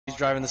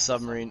driving the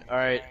submarine.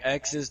 Alright,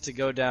 X is to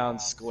go down,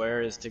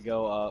 square is to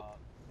go up,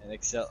 and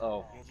Excel.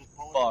 Oh,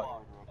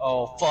 fuck.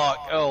 Oh,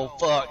 fuck. Oh,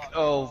 fuck.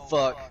 Oh,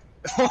 fuck.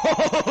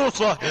 Oh,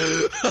 fuck.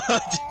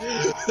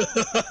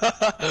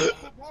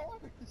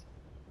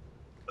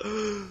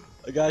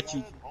 I got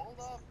you.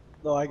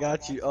 No, I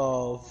got you.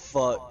 Oh,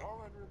 fuck.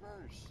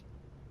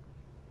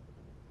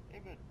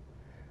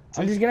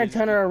 I'm just gonna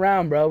turn her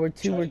around, bro. We're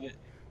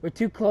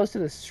too close to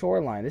the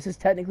shoreline. This is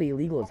technically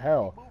illegal as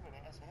hell.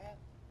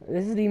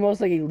 This is the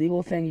most like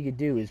illegal thing you could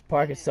do is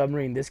park a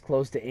submarine this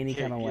close to any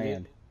kind of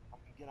land.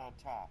 Get on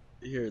top.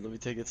 Here, let me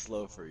take it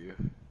slow for you.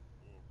 Yeah,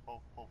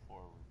 pull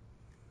forward.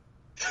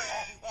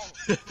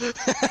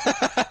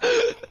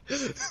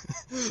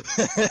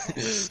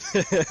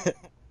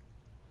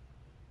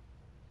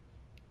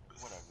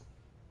 Whatever.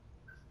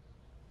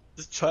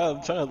 Just try.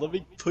 I'm trying. Let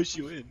me push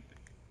you in.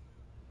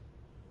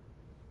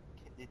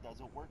 It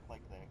doesn't work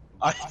like that.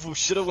 I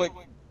should have went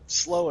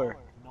slower.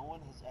 No one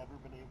has ever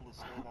been able to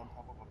stand on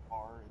top of a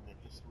car in the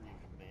history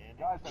of man.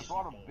 Guys, I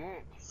brought a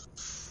bitch.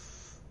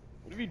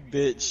 What do you mean,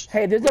 bitch?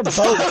 Hey, there's a boat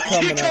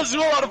coming Here comes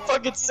you on a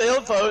fucking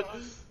sailboat.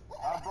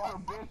 I brought a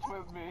bitch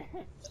with me.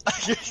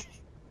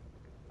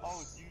 Oh,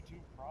 it's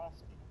YouTube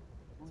Frosty.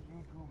 Who's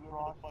YouTube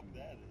Whoever the fuck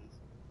that is.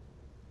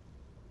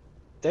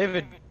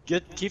 David,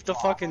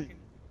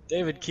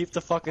 keep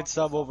the fucking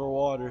sub over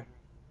water.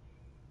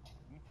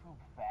 YouTube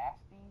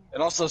Fasty?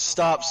 And also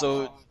stop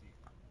so.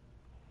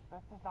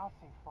 That does not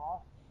say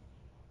Frosty.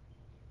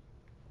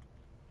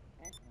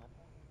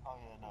 Oh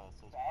yeah, no, it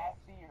says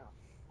Fasty or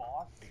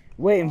Frosty?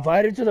 Wait,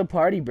 invite her to the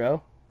party,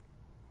 bro.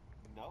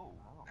 no.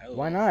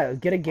 Why not?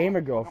 Get a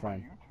gamer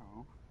girlfriend.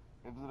 YouTube.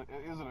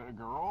 Is it a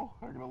girl?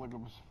 I'm gonna look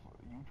up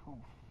YouTube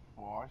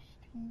Frosty.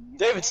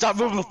 David, stop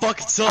moving the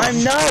fucking sub.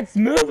 I'm not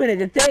moving it.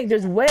 The thing,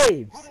 there's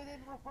waves. Put it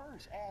in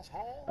reverse,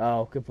 asshole.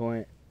 Oh, good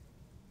point.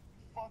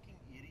 Fucking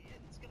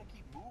idiot. It's gonna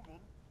keep moving.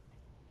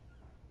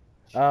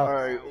 Oh,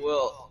 Alright,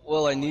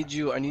 well, I need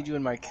you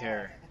in my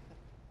care.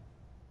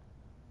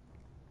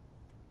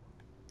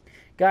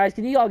 guys,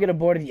 can you all get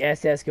aboard of the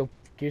SS? Go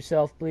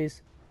yourself,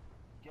 please.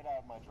 Get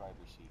out of my driver's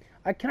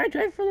seat. Can I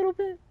drive for a little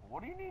bit?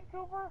 What do you need,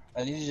 Cooper?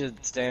 I need you to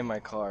stay in my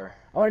car.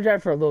 I want to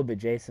drive for a little bit,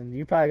 Jason.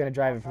 You're probably gonna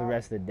drive it for the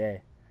rest of the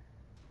day.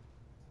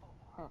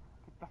 Get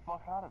the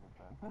fuck out of it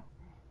then.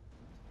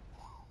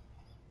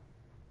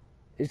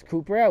 Is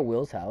Cooper at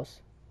Will's house?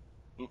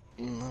 No,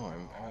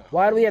 I'm.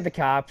 Why do we have the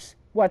cops?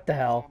 What the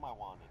hell? Am I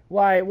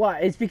wanted? Why?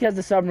 It's because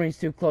the submarine's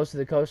too close to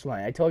the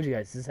coastline. I told you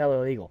guys, this is hella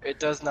illegal. It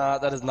does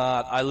not. That is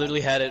not. I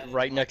literally had it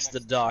right next to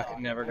the dock. It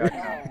never got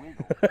caught.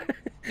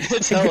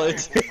 It's hella.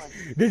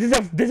 This is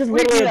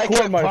What do literally you mean a I court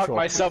can't park martial.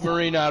 my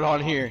submarine out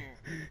on here?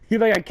 He's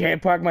like, I can't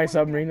park my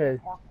submarine.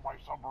 Park my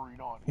submarine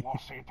on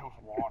Los Santos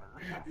waters.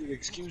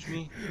 Excuse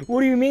me.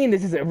 What do you mean?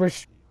 This is a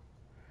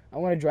I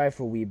want to drive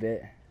for a wee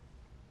bit.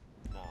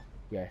 No.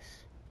 Yes.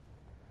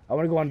 I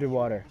want to go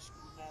underwater. Screw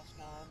mask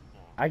on? No.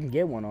 I can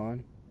get one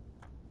on.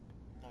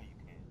 No, you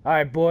can't. All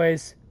right,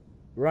 boys,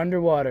 we're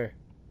underwater.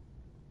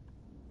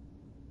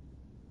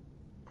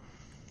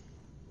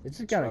 This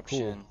is kind of cool,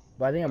 Disruption.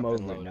 but I think I'm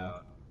Weapon over it now.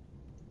 loadout.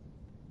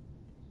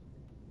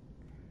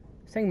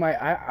 Saying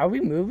are we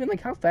moving?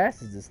 Like, how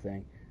fast is this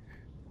thing?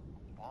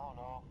 I don't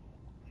know.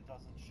 It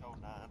doesn't show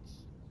knots.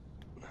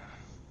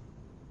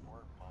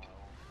 Or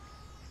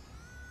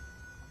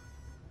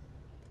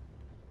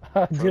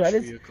miles. Dude,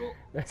 Approach vehicle.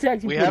 that's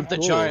actually We pretty have the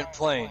cool. giant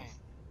plane.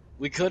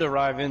 We could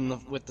arrive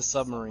with the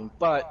submarine,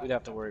 but we'd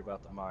have to worry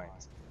about the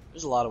mines.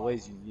 There's a lot of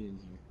ways you can get in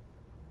here.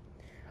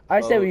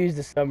 I say we use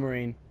the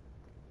submarine.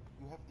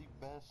 You have the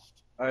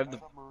best I have the.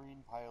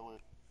 submarine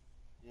pilot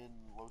in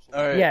Los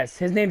All right. Yes,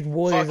 his name's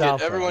Warriors Fuck it.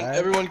 Alpha. Everyone, right?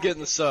 everyone get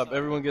in the sub.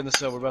 Everyone get in the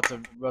sub. We're about to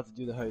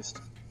do the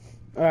heist.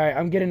 All right,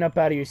 I'm getting up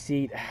out of your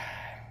seat.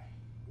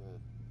 Good.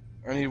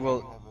 I need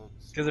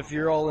because if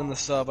you're all in the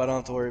sub, I don't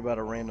have to worry about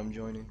a random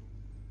joining.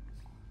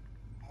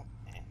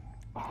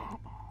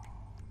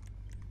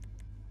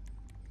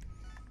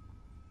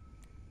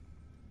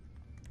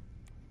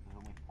 There's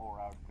only 4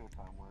 outfits.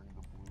 I'm wearing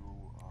the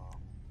blue,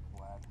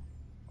 flat,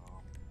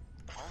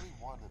 Why do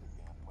we want it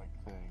again?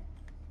 like thing.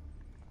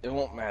 It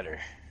won't matter.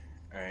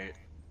 All right.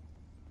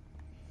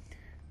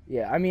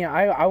 Yeah, I mean,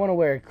 I want to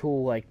wear a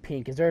cool, like,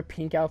 pink. Is there a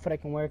pink outfit I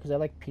can wear? Because I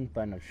like pink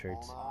button-up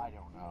shirts. Hold on. I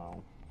don't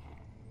know.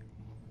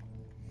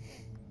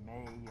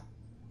 May.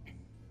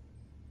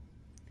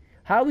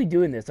 How are we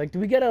doing this? Like, do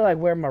we gotta, like,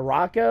 wear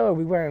Morocco? Or are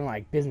we wearing,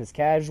 like, business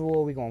casual?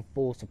 Or are we going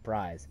full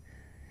surprise?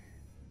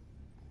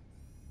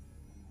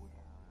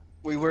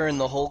 We were in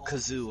the whole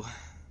kazoo.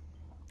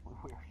 We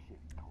wear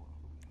shitty clothes.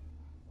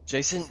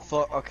 Jason,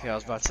 fuck. Okay, I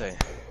was about to say.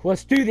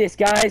 Let's do this,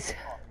 guys.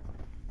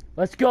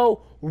 Let's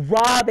go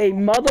rob a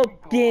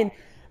motherfucking.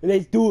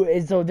 Let's do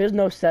it. So there's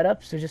no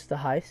setup, so just the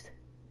heist.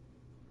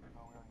 No,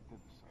 we already did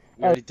this.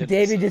 We already did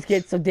David the just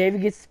gets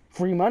David gets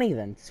free money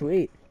then.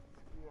 Sweet.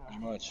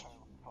 Pretty much.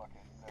 Fucking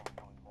never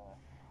going back.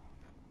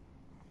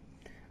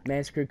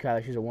 Man, screw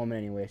Kyler. She's a woman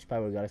anyway. She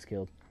probably would have got us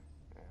killed.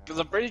 Because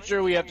I'm pretty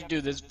sure we have to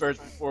do this first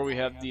before we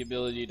have the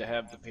ability to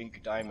have the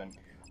pink diamond.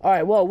 All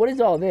right. Well, what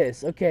is all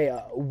this? Okay,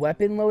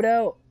 weapon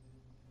loadout.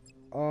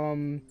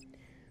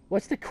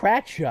 What's the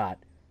crack shot?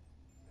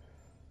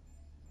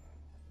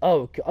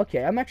 Oh,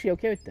 okay. I'm actually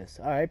okay with this.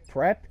 All right,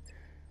 prep.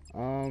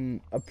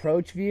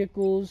 Approach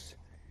vehicles.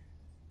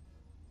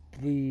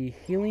 The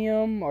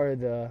helium or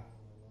the.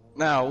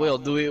 Now, Will,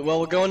 do we? Well,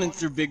 we're going in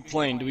through Big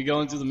Plain. Do we go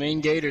in through the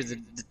main gate or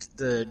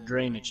the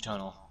drainage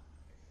tunnel?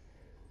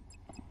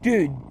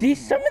 Dude,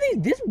 some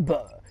of these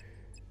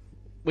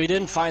We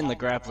didn't find the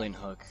grappling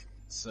hook,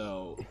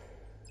 so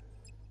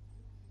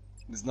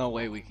there's no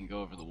way we can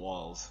go over the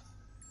walls.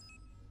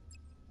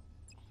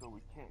 So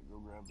we can't go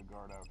grab the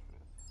guard outfit.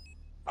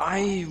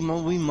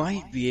 We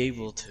might be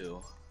able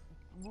to.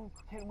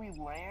 Can we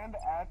land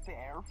at the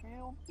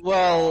airfield?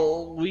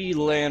 Well, we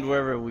land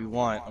wherever we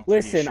want. I'm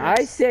pretty Listen, sure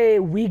I say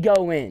we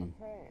go in.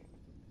 Okay.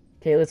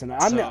 Okay, listen.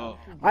 I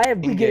have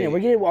we get in.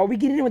 Are we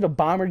getting in with a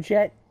bomber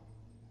jet?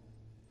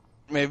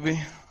 Maybe.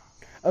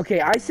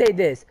 Okay, I say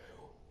this.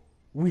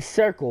 We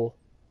circle,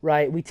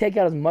 right? We take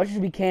out as much as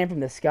we can from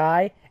the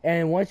sky,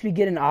 and once we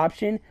get an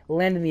option,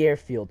 land in the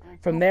airfield.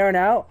 From there on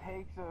out,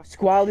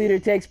 squad leader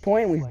takes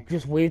point, and we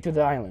just wave to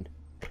the island.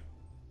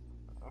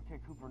 Okay,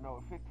 Cooper.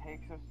 No, if it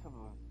takes us to the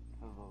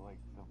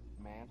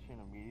mansion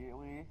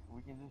immediately,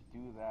 we can just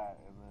do that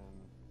and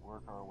then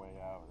work our way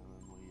out and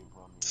then leave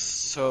on the airfield.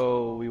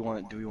 So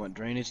do we want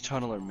drainage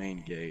tunnel or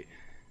main gate?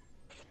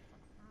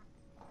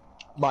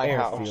 My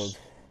Airfield. house.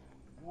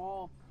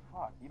 Well,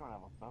 fuck. You don't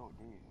have a boat,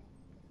 do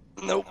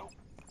you? Nope.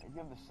 You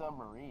have the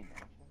submarine,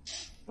 don't you?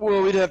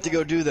 Well, we'd have to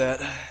go do that.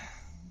 So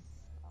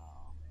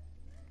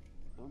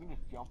we can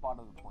just jump out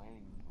of the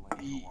plane and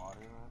land in the water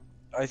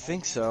then? I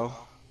think so.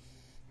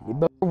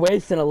 But we're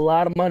wasting a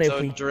lot of money So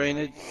if we.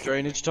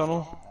 drainage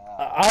tunnel.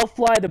 I'll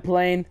fly the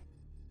plane.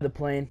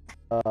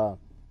 Feel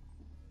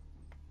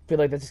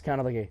like that's just kind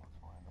of like a.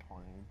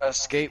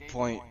 Escape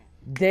point.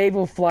 Dave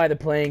will fly the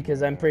plane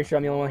because I'm pretty sure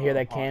I'm the only one here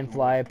that can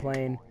fly a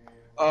plane.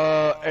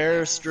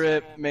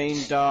 Airstrip,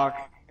 main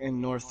dock, and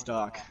north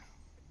dock.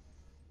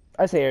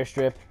 I say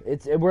airstrip.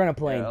 We're in a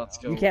plane. Yeah, let's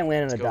go. You can't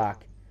land on a Let's go.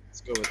 dock.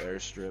 Let's go with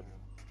airstrip. At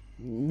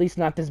least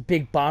not this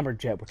big bomber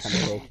jet we're trying to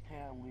take. We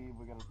can't leave.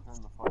 We gotta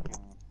turn the fucking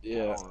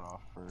Yeah. power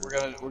off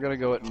first. We're gonna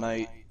go at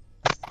night.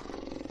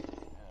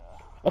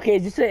 Okay,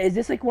 is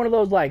this like one of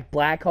those like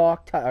Black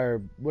Hawk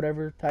or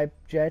whatever type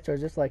jets, or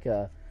is this like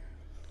a?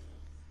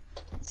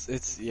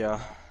 It's yeah.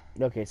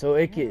 Okay, so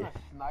it You can. a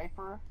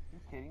sniper? You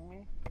kidding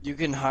me? You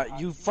can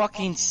You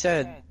fucking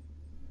said.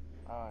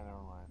 Oh, never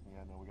mind.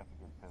 Yeah, no, we got the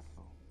good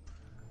pistol.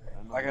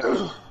 I got.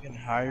 You can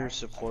hire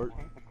support.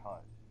 Take the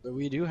cut. But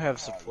we do have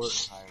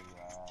support. Hire your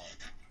ass.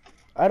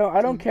 I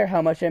don't care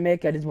how much I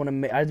make. I just want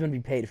to. I just want to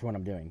be paid for what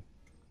I'm doing.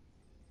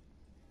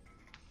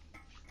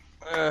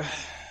 I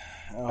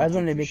just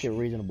want to make it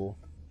reasonable.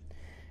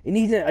 An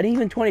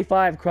even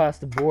 25 across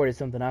the board is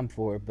something I'm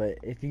for. But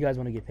if you guys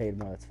want to get paid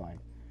more, that's fine.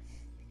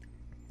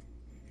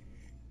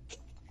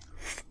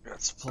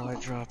 Got supply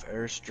drop,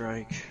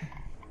 airstrike.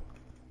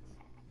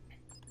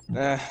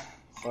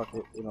 Fuck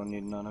it. We don't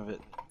need none of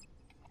it.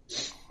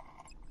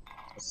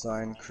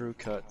 Assign crew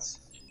cuts.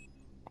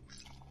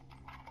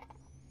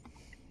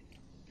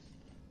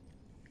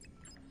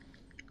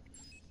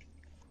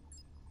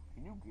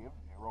 Can you give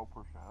 0%?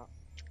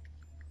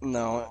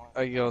 No,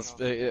 I guess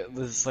this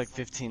is like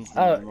 15.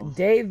 Oh,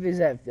 Dave is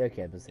at.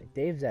 Okay, let's see.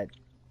 Dave's at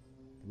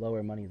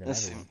lower money than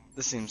everyone.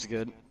 This seems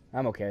good.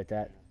 I'm okay with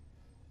that.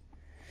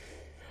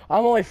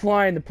 I'm only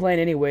flying the plane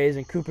anyways,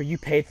 and Cooper, you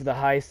paid for the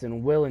heist,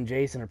 and Will and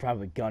Jason are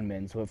probably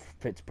gunmen, so it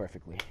fits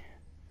perfectly.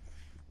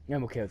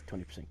 I'm okay with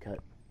 20% cut.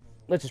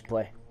 Let's just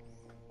play.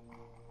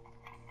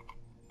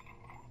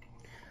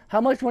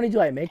 How much money do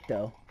I make,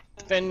 though?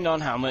 Depending on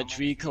how much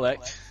we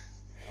collect,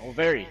 it will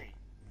vary.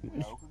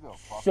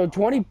 So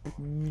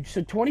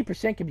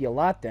 20% could be a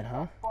lot then, huh?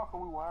 What the fuck are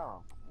we wearing?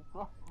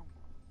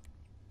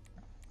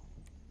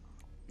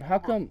 How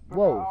come?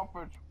 Whoa.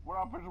 What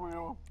outfits are we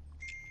doing?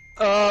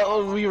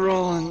 We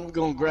rolling,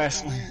 going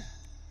grass.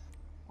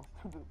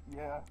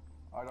 Yeah.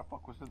 Alright, I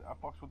fucks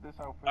with this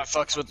outfit. I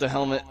fucks with the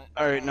helmet.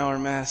 Alright, now our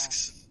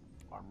masks.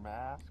 Our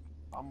mask.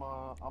 I'm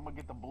gonna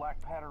get the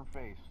black pattern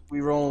face. We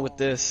rolling with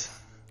this.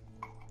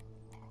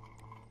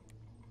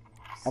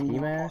 Ski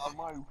mask?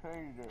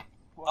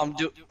 I'm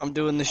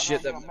doing this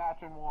shit that.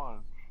 Matching one.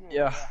 Shit.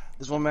 Yeah,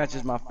 this one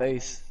matches my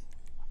face.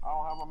 I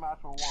don't have a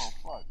matching one.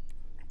 Fuck.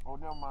 Oh,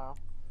 never mind.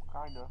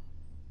 Kinda.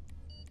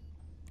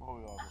 Oh,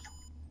 yeah.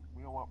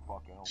 You know what?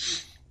 Fuck it.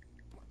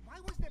 Why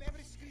was there ever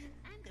a screen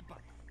and a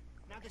button?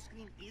 Now the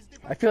screen is the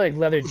button. I feel like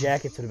leather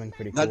jackets would have been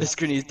pretty cool. Not the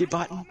screen is the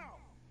button.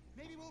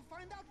 Maybe we'll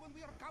find out when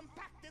we are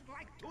compacted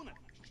like tuna.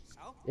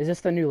 So, Is this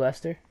the new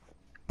Lester?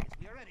 yes,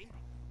 we are ready.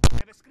 We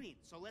have a screen,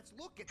 so let's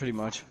look at Pretty the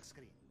much.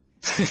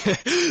 fucking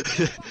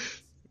screen.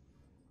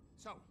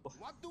 So,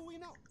 what do we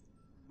know?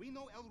 We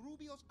know El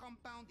Rubio's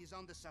compound is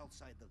on the south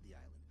side of the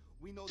island.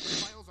 We know the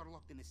files are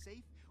locked in a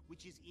safe,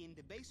 which is in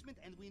the basement,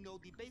 and we know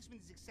the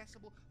basement is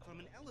accessible from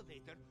an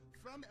elevator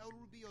from El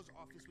Rubio's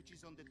office, which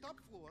is on the top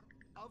floor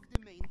of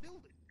the main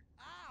building.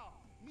 Ow!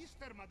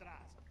 Mr.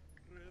 Madrazo.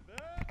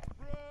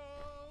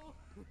 Bro!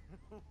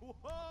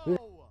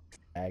 Whoa!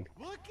 Ag.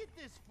 Look at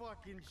this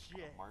fucking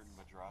shit. Martin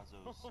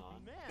Madrazo's son.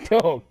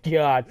 Man, Oh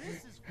god.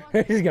 this is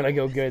This is gonna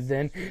go good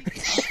then. we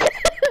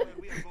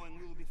are going a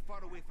little bit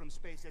far away from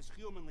space as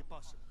humanly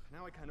possible.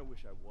 Now I kind of wish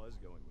I was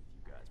going with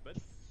you guys, but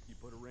you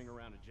put a ring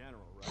around a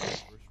general, right?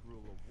 First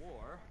rule of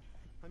war.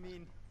 I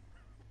mean,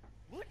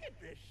 look at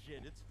this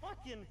shit. It's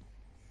fucking.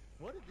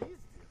 What did these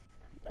do?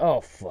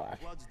 Oh fuck.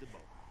 Floods the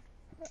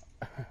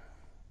boat.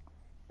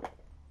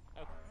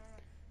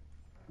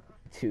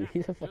 Dude,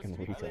 he's a fucking Just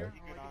to be retard. clear,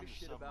 all I give a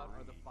shit about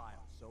are the files.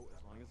 So as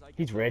long as I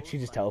He's get rich, those he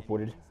just by any teleported.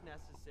 means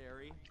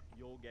necessary,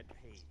 you'll get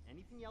paid.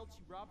 Anything else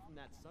you rob from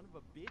that son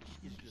of a bitch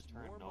is just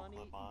more money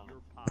in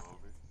your pocket.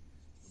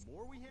 The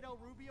more we hit El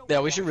Rubio, Yeah,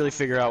 we should really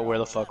figure out where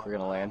the fuck we're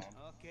gonna land.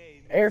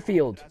 Okay.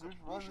 Airfield. Just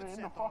running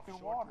in the fucking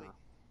water.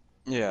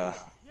 Yeah.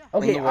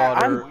 Okay, In the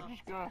water. We're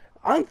just gonna.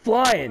 I'm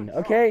flying,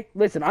 okay?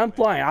 Listen, I'm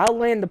flying. I'll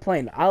land the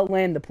plane. I'll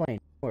land the plane.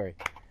 Don't worry.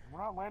 We're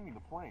not landing the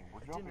plane. We're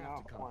jumping out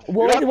of the plane.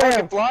 Well, You're either not way,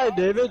 fucking flying,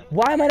 David.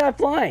 why am I not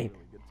flying? really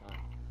good time.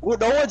 Well,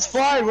 no one's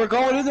flying. We're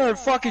going in there and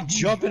fucking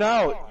jumping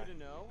out. You to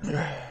know, I'm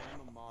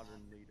a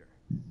modern leader.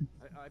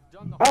 I've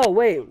done the Oh,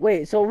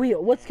 wait. So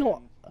what's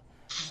going?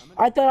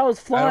 I thought I was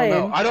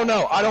flying. I don't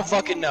know. I don't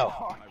fucking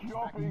know.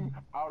 Jumping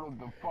out of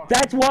the fucking.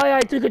 That's why I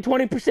took a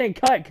 20%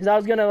 cut, because I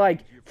was gonna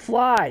like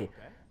fly,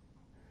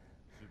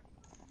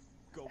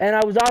 and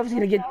I was obviously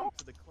gonna get.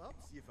 to the club,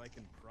 see if I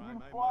can You pry can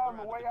my fly on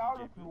mother the out way of the out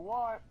DJ if you booth.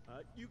 want.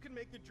 You can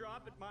make the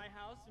drop at my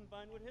house in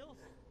Vinewood Hills.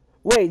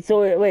 Wait,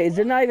 so wait, is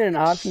there not even an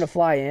option to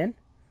fly in?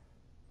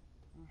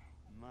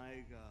 My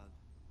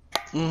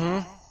God.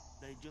 Mm-hmm.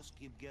 They just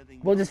keep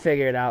getting. We'll just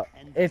figure it out.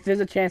 If there's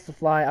a chance to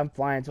fly, I'm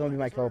flying. Someone be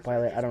my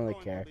co-pilot. I don't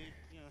really care.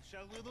 Yeah,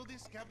 shall we do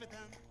this, Capitan?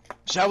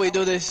 Shall we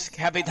do this,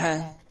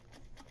 Capitan?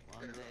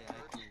 One day I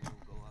too will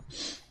go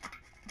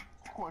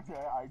up. One day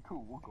I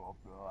too will go up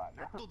the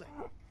ladder. Today.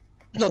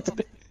 Not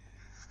the.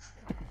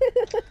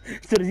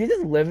 So does he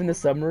just live in the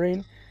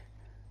submarine?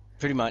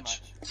 Pretty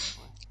much.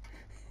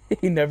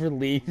 He never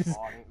leaves.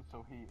 Bought it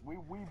so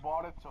we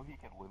bought it so he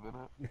can live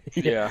in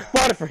it. Yeah.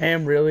 Bought it for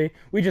him, really.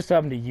 We just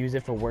happen to use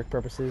it for work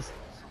purposes.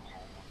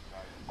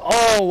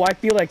 Oh, I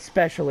feel like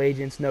special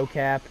agents, no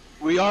cap.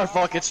 We are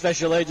fucking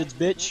special agents,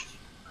 bitch.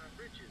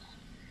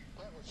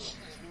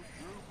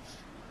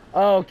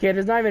 Oh, okay,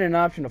 there's not even an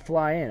option to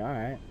fly in.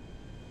 Alright.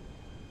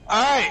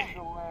 Alright.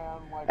 To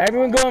land like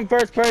Everyone going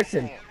first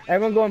person.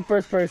 Everyone going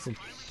first person.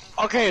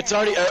 Okay, it's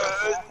already.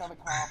 back on the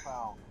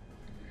compound.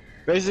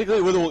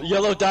 Basically, where the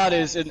yellow dot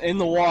is in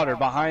the water,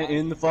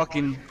 in the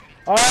fucking.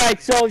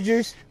 Alright,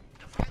 soldiers.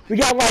 We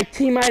got like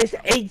T-minus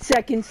 8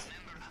 seconds.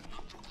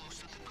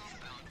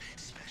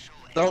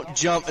 Don't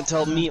jump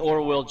until me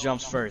or Will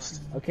jumps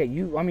first. Okay,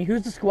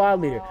 who's the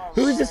squad leader?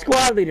 Who's the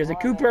squad leader? Is it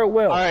Cooper or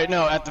Will? Alright,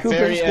 no, at the Cooper's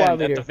very squad end.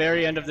 leader. At the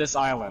very end of this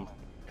island.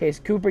 Okay,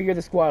 so Cooper, you're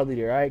the squad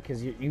leader, alright?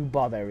 Because you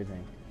bought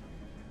everything.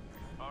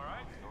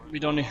 We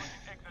don't need.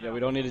 Yeah, we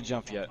don't need to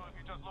jump yet.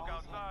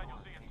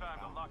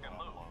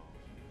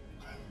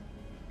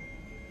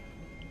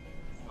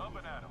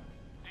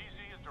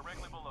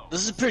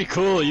 This is pretty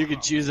cool. You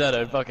can choose how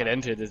to fucking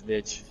enter this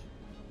bitch.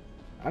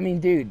 I mean,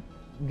 dude,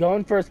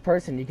 going first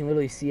person, you can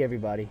literally see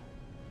everybody.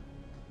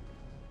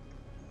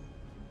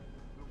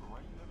 Why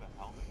do you have a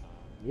helmet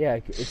on? Yeah,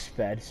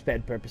 it's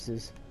sped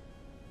purposes.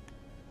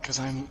 Cause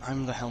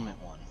I'm the helmet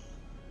one.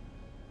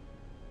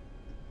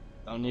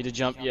 Don't need to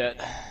jump yet.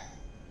 Hey,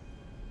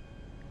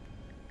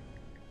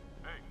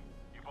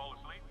 you fall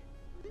asleep?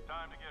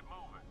 Time to get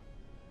moving.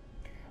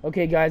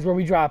 Okay, guys, where are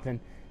we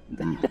dropping?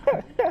 You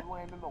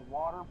land in the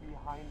water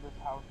behind this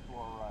house to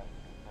our right,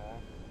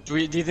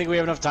 okay? Do you think we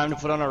have enough time to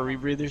put on our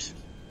rebreathers?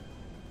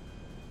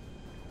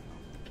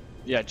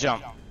 Yeah,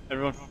 jump.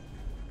 Everyone.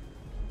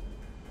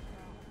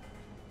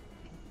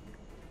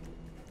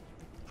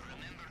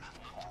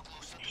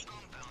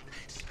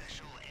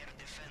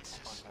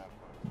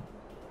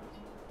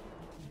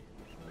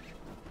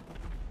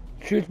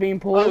 Truth being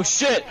pulled. Oh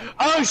shit!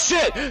 Oh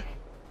shit!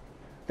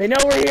 They know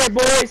we're here,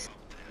 boys.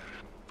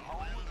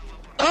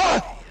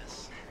 Ah!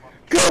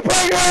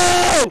 Cooper,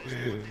 go!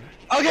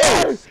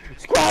 Okay!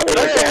 Squad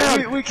leader Okay,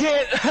 down! we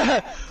can't.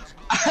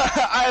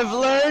 I've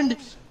learned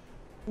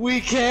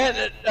we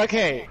can't.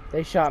 Okay.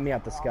 They shot me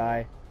out the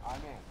sky. I'm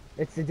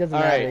in. It doesn't All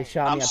matter. right. They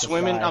shot I'm me out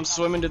swimming. the sky. I'm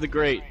swimming to the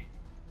grate.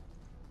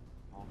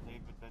 Well,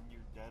 David, then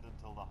you're dead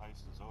until the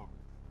heist is over.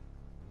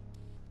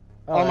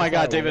 Oh my that's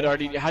God, not David,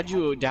 weird. how'd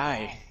you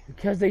die?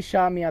 Because they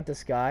shot me out the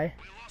sky.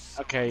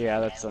 Okay, yeah,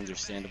 that's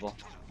understandable.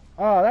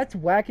 Oh, that's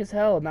whack as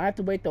hell. And I have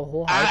to wait the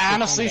whole house. to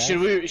Honestly,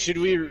 come back. should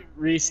we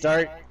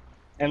restart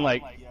and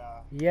like? Yeah,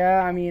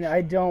 Yeah, I mean,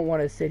 I don't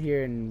want to sit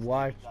here and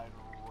watch. died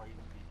right at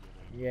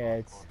the beginning. Yeah,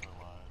 it's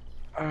Our lives.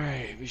 All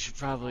right, we should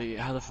probably.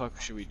 How the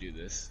fuck should we do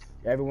this?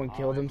 everyone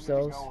kill We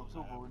themselves. Go,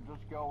 Super, we're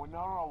just going.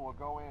 No, we'll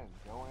go in.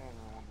 Go in, and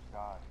we'll just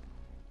die.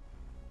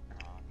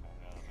 Okay, that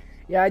makes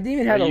sense. Yeah, I didn't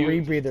even have Are a you-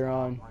 rebreather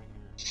on. Right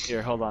here.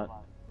 Here, hold on.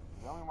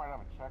 We only might have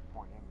a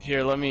checkpoint in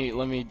Here, let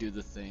me do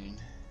the thing.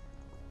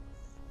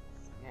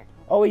 Yeah, Cooper,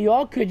 Oh, you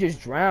all could just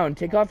drown.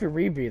 Take off your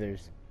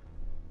rebreathers.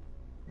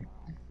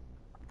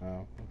 Oh,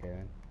 okay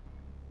then.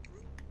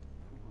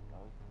 Cooper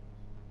does.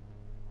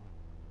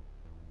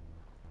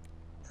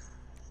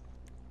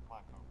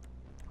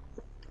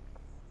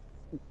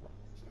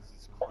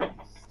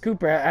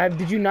 Cooper,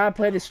 did you not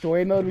play the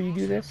story mode when you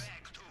do this?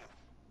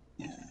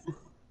 He's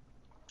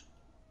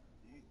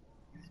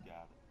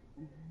got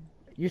it.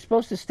 You're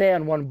supposed to stay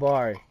on one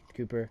bar,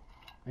 Cooper,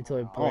 until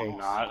it Oh,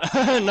 breaks. I'm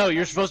not. No,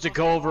 you're supposed to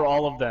go over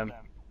all of them,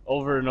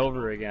 over and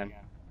over again.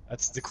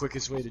 That's the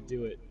quickest way to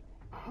do it.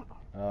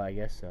 Oh, I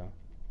guess so.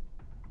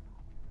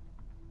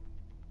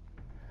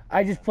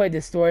 I just played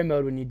the story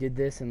mode when you did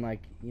this, and like,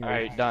 you know.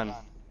 Alright, done.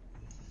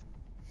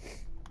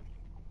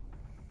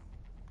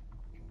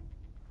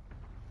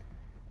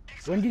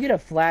 When did you get a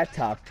flat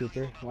top,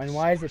 Cooper? And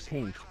why is it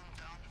pink?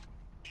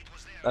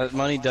 That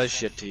money does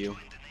shit to you.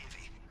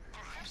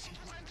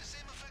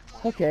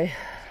 Okay.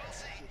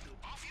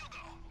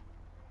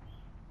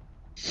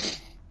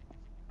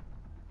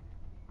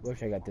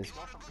 Wish I got this.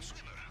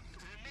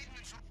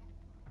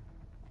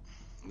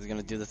 Is it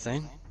gonna do the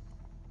thing?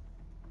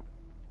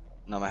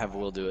 No, I have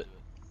Will do it.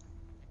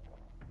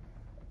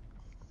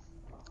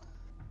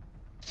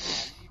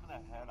 Even a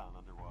head on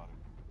underwater.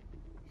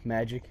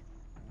 Magic.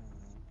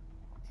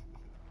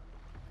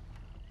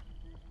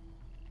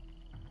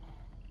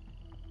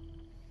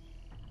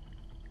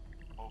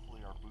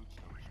 Hopefully our boots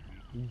don't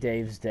squeak.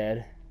 Dave's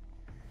dead.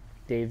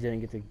 Dave didn't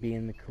get to be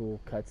in the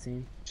cool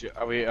cutscene.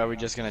 Are we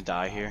just gonna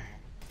die here?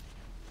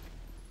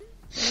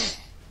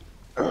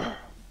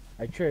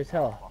 I sure as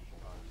hell.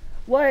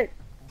 What?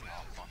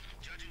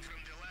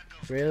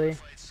 Really?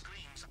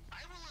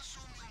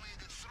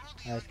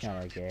 That's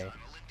kind of gay.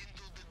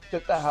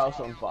 Set the house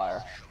on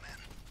fire.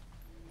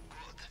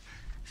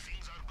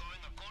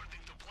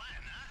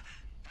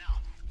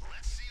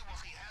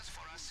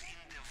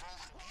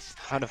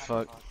 How the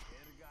fuck?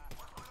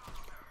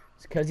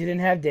 It's because you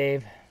didn't have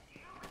Dave.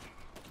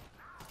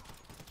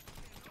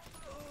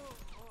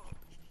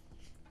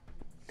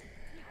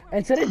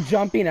 Instead of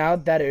jumping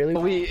out that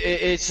early,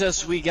 It's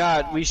just we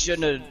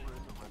shouldn't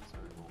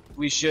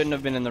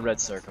have been in the red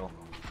circle.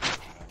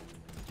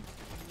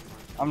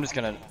 I'm just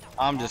gonna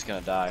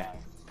die,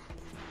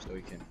 so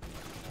we can.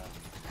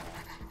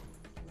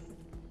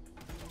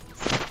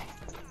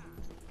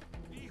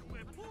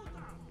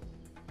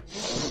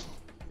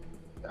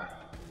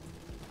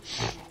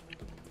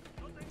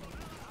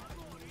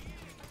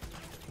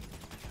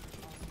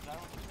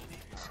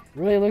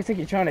 really looks like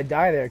you're trying to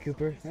die there,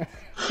 Cooper.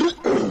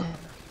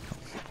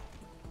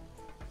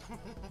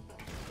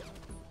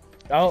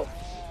 Oh.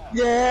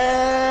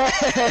 Yeah!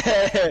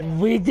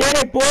 We did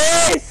it,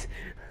 boys!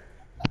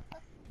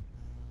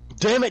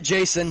 Damn it,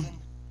 Jason!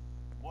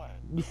 What?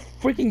 You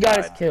freaking got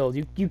us killed.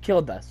 You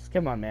killed us.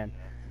 Come on, man.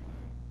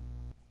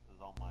 This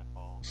is all my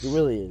fault. It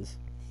really is.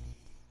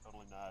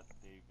 Totally not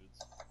David's.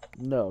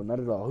 No, not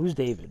at all. Who's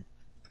David?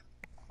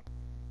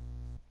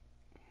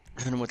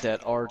 And with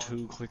that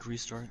R2 quick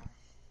restart.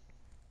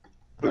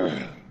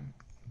 Hit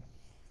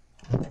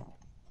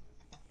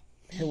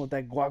with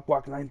that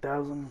guac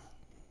 9000.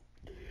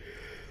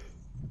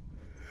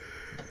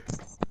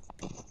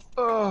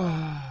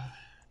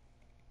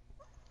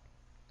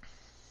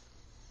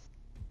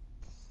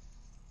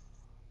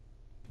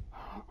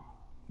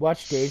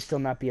 Watch Dave still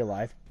not be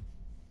alive.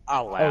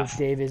 I'll laugh. Oh,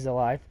 Dave is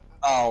alive.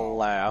 I'll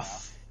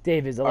laugh.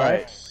 Dave is alive.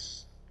 Alright.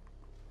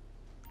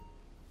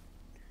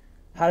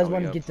 How does Oh,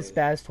 one yeah, get to please.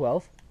 spaz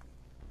 12?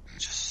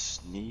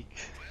 Just sneak.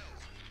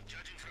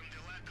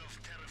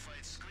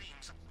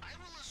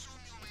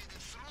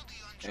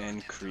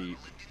 And creep.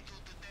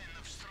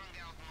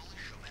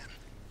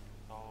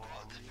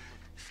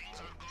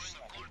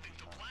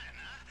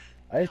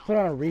 I just put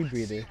on a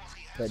rebreather,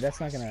 but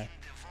that's not gonna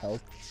help.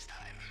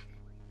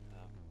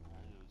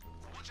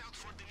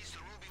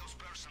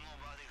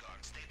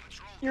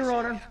 Your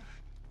Honor.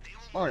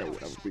 Alright,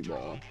 whatever,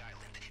 people.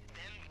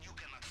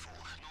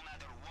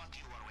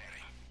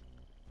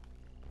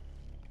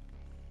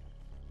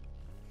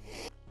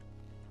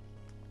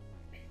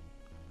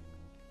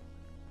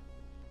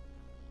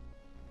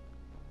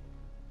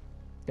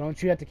 Don't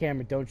shoot at the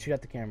camera. Don't shoot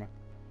at the camera.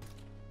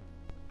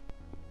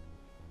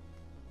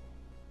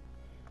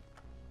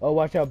 Oh,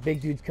 watch out.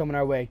 Big dude's coming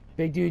our way.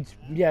 Big dude's...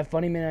 Yeah,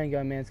 funny man and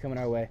gun man's coming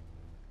our way.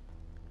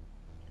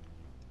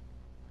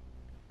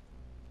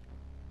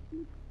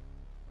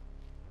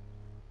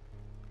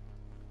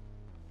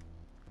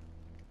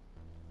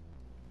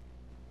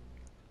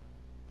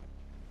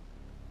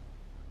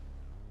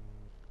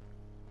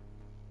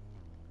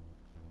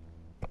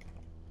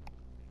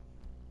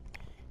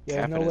 Yeah,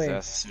 there's Capping no his way.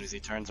 ass as soon as he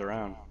turns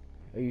around.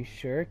 Are you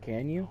sure?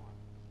 Can you?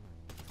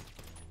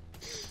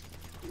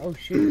 Oh,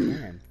 shit,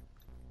 man.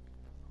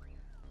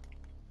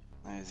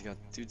 Nah, he's got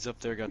dudes up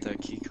there got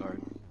that key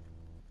card.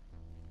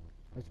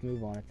 Let's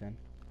move on it then.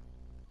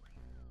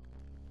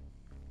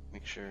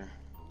 Make sure.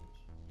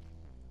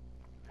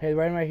 Hey,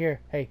 right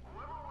here. Hey,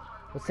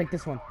 let's take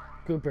this one.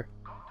 Cooper.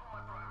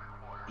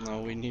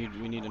 No, we need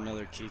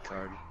another key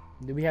card.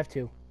 Do we have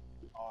two?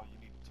 Oh, you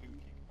need 2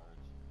 key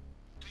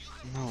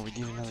cards. No, we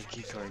need another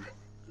key card.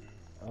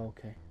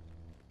 Okay.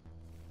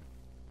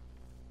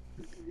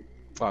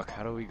 Fuck,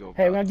 how do we go?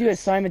 Hey, we're about gonna do a this?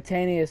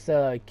 simultaneous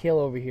kill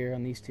over here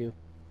on these two.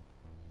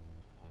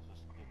 Let's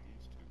just get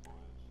these 2 boys.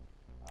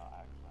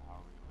 Actually, how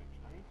are we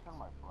gonna make sure? Turn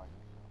my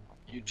brightness up.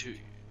 You two.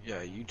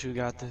 Yeah, you two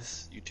got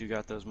this. You two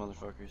got those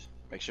motherfuckers.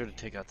 Make sure to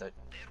take out that.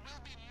 There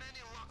will be many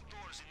locked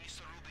doors in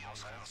Mr.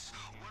 Rubio's house.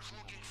 Worth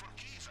looking for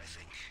keys, I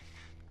think.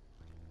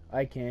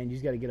 I can. You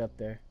just gotta get up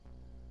there.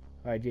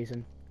 Alright,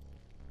 Jason.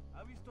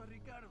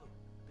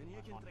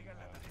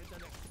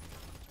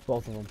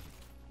 Both of them.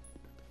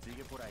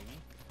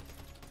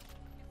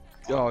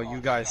 Oh, you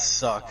guys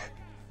suck.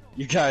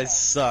 You guys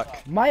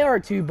suck. My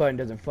R2 button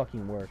doesn't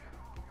fucking work.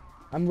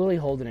 I'm literally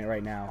holding it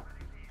right now.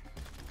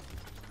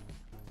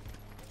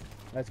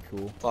 That's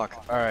cool.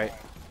 Fuck. Alright.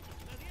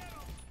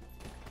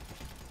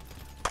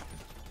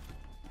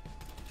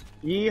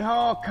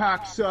 Yeehaw,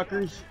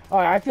 cocksuckers.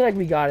 Alright, I feel like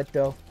we got it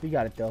though. We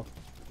got it though.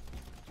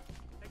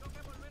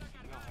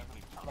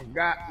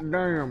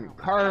 Goddamn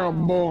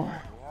cowboy.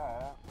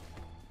 Yeah.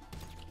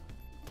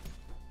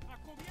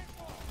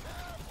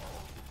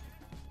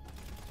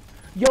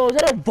 Yo, is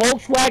that a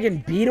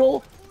Volkswagen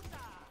Beetle?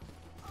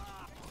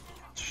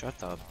 Shut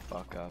the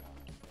fuck up.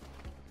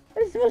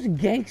 That is the most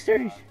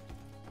gangsters.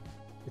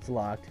 It's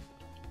locked.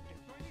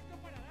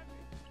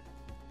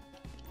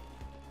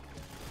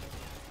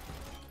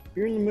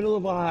 You're in the middle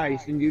of a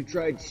heist and you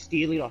tried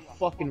stealing a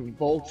fucking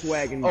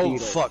Volkswagen Oh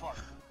Beetle. fuck.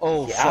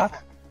 Oh Yeah.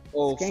 fuck.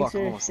 Oh It's fuck.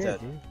 gangster Almost shit, dead.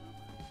 dude.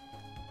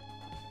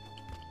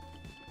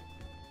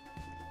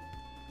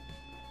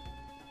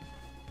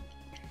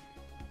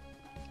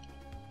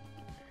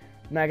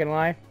 Not gonna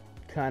lie,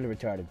 kinda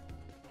retarded.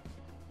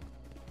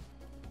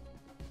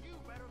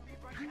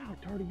 How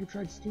retarded you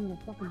tried stealing a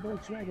fucking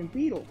Volkswagen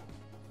Beetle?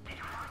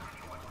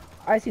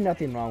 I see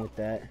nothing wrong with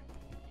that.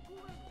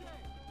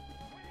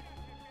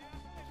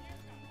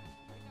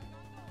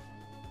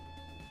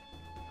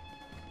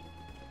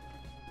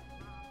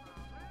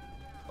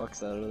 Fuck's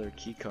that other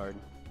key card?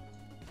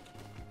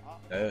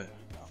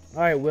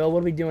 Alright, Will, what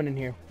are we doing in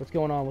here? What's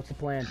going on? What's the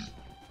plan?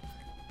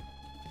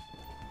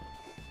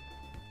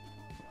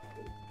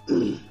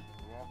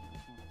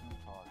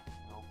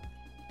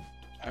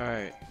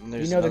 Alright.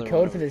 You know the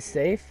code for this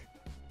safe?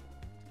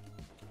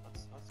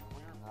 Let's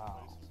clear the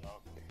places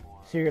out before.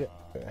 So you're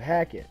gonna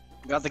hack it.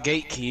 Got the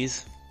gate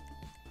keys.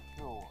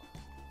 Sure.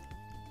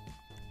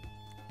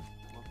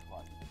 Looks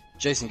like.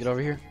 Jason, get over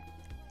here.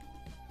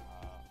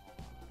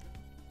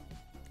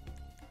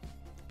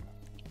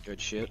 Good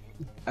shit.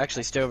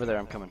 Actually, stay over there.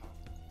 I'm coming.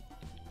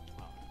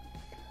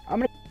 I'm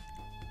gonna.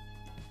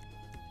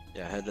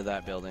 Yeah, head to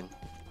that building.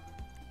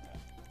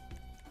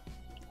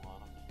 Hold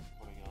on, I'm just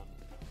putting on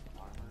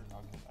armor.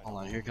 Okay. Hold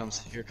on.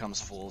 Here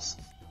comes fools.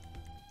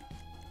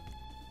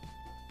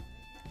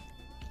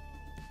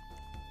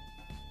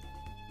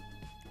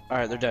 All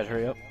right, they're dead.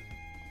 Hurry up.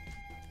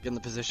 Get in the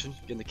position.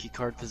 Get in the key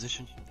card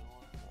position.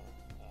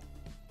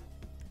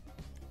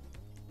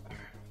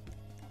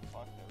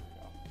 Fuck, there we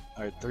go.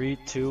 All right, 3,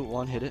 2,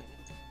 1, hit it.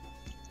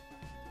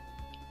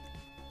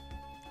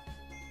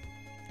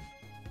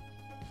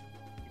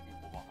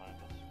 People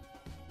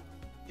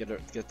behind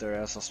us. Get their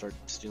ass. I'll start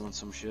stealing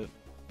some shit.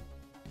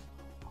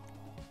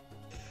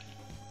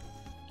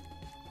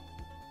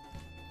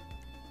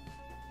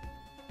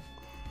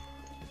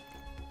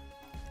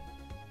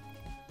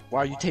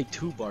 Wow, you take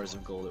 2 bars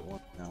of gold at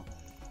once now.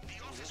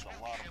 There's a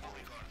lot of money.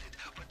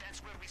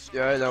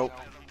 Yeah, I know.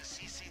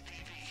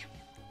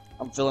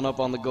 I'm filling up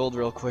on the gold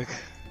real quick.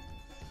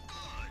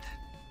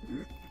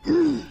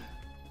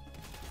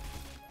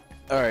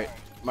 Alright,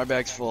 my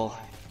bag's full.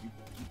 You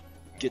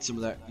get some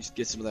of that. You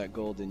get some of that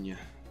gold in you.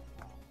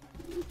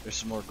 There's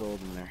some more gold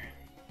in there.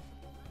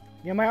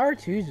 Yeah, my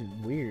R2's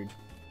weird.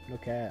 No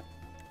cap.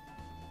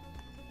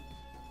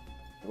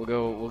 We'll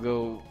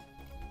go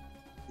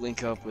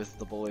link up with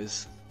the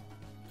boys.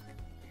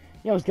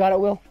 You almost got it,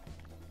 Will.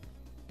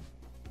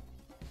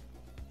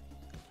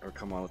 Or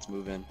come on, let's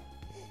move in.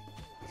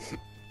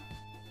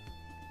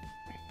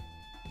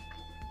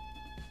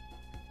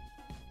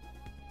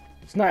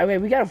 It's not. Wait,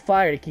 we got a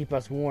fire to keep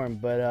us warm,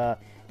 but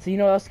so you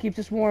know what else keeps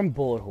us warm?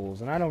 Bullet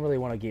holes, and I don't really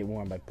want to get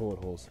warm by bullet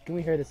holes. Can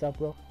we hear this up,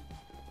 Will?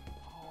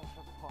 Oh,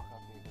 shut the fuck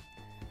up, David.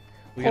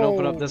 We can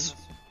open up this.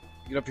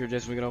 Get up here,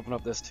 Jason. We can open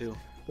up this too.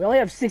 We only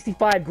have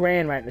 65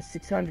 grand right now.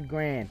 600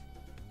 grand.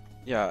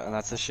 Yeah, and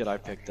that's the shit I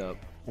picked up.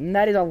 And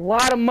that is a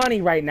lot of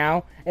money right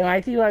now. And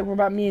I feel like we're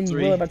about me and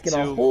 3, Will about to get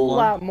a 2, whole 1.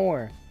 lot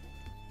more.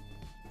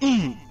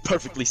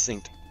 Perfectly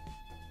synced.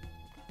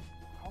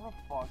 How the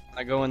fuck?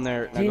 I go in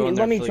there. Do you-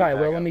 let me try,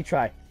 Will. Let me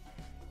try.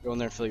 Go in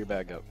there and fill your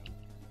bag up.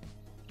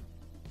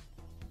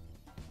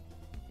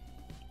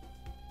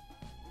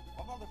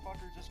 What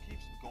motherfucker just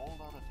keeps gold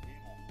on a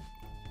table?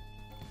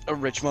 A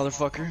rich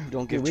motherfucker who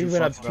don't give Dude, we two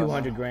went up fucks about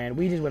 200 money. grand.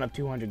 We just went up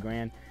 200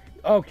 grand.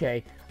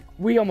 Okay.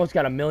 We almost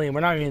got $1 million.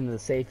 We're not even in the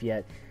safe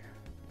yet.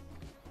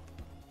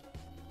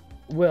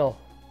 Will,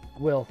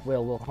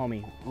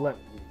 homie.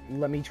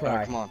 Let me try.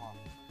 Alright, come on.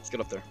 Let's get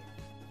up there.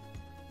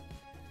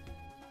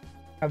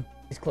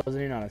 He's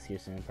closing in on us here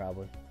soon,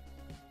 probably.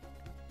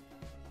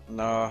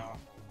 Nah,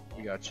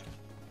 we got you.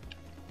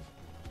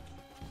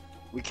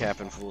 We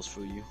capping fools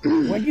for you.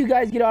 When do you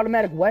guys get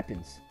automatic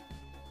weapons?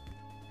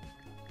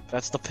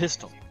 That's the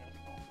pistol.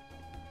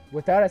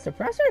 Without a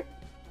suppressor?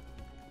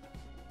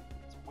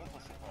 It's with a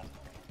suppressor.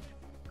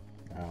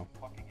 Oh.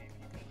 Fucking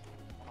AP pistol.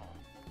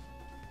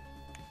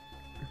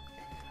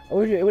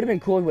 It would have been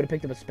cool if we would have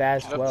picked up a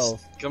Spaz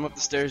 12. Come up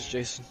the stairs,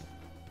 Jason.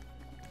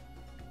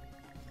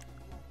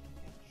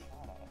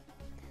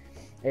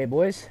 Hey,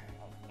 boys.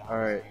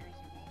 Alright.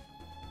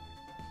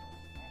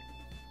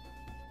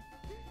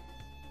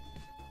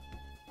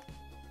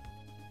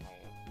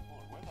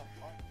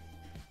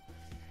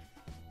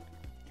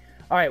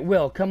 Alright,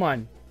 Will, come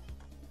on.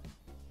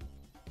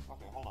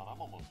 Okay, hold on, I'm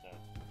almost dead.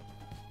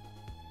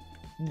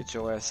 Get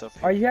your ass up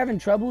here. Are you having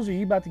troubles or are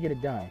you about to get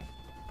it done?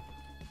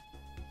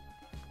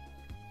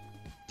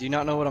 Do you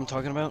not know what I'm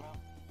talking about?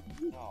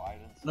 No, I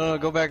didn't see No,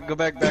 go back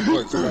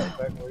backwards.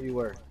 back where you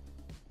were.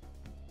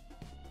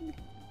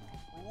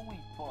 Holy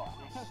fuck.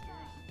 There's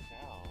stairs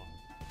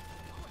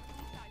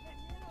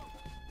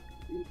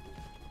down.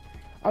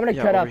 I'm gonna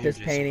Yeah, cut over out here, this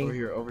Jason. painting.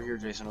 Over here,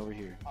 Jason, over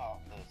here. Oh,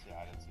 this, yeah,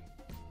 I didn't see it.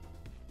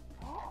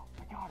 I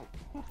got it.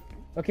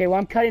 Okay, well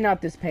I'm cutting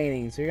out this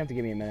painting, so you're gonna have to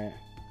give me a minute.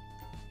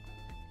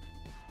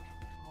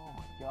 Oh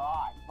my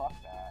god, fuck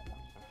that. I'm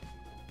so stupid.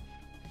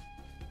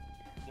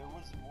 There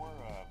was more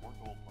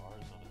gold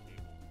bars on the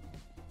table.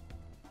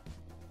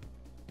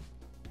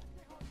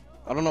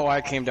 I don't know why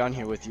I came down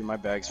here with you. My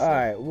bag's full.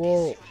 Alright,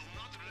 well,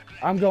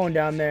 I'm going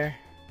down there.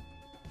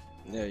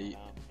 Yeah,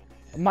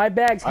 My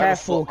bag's I have a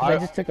half full because I I-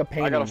 just took a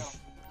painting.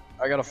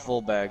 I got a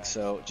full bag,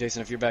 so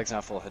Jason, if your bag's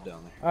not full, head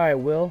down there. Alright,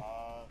 Will.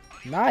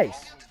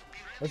 Nice.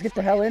 Let's get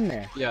the hell in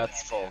there. Yeah,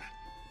 it's full.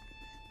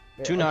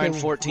 Okay,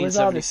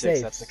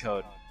 291476. That's the safes?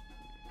 code.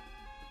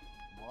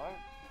 What?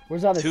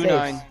 Where's all the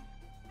 29. safes?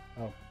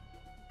 Oh.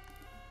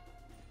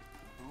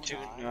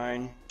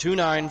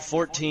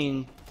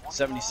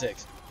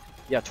 291476.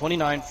 Yeah,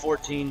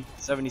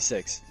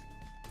 291476.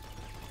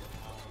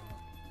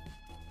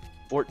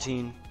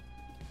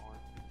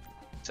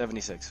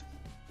 1476.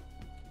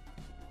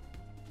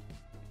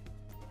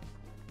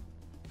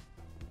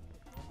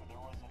 There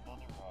was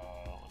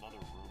another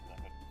room that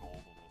had gold in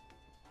it.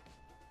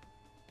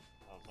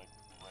 That was like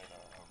right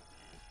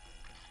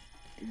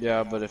over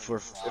Yeah, but if we're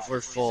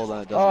full,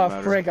 then it doesn't Oh,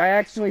 matter. frick. I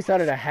actually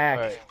started a hack.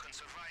 Alright.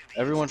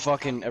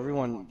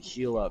 Everyone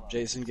heal up.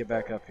 Jason, get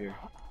back up here.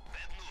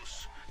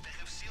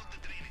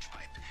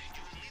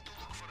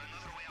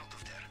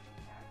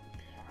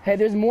 Hey,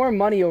 there's more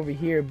money over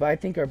here, but I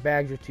think our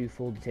bags are too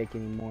full to take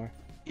any more.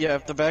 Yeah,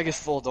 if the bag is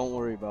full, don't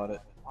worry about it.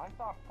 Mine's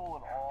not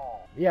full at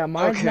all. Yeah,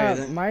 Okay,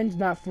 then. mine's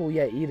not full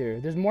yet either.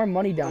 There's more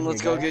money down Then here.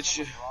 let's go guys. get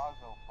you.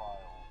 Brazo file.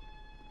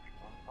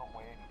 Don't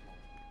weigh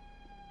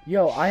anything.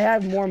 Yo, I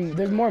have more.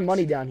 There's more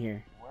money down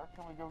here. Where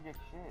can we go get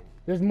shit?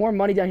 There's more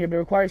money down here, but it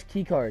requires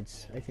key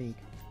cards, I think.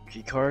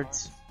 Key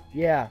cards?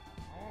 Yeah,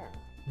 Where?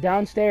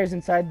 downstairs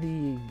inside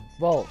the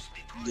vault.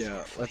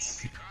 Yeah,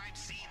 let's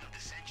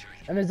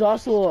And there's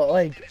also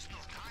like,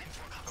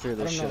 clear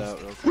this I shit don't know.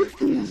 out real quick.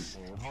 Dude,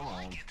 hold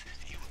on.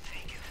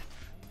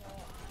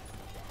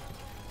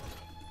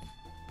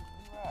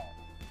 Where at?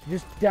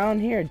 just down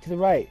here to the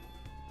right.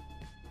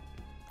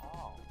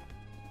 Oh.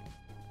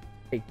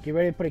 Hey, get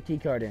ready to put a key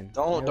card in.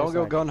 Don't The go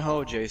other side. gun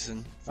ho,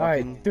 Jason. All right,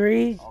 Fucking-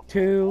 3,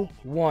 2,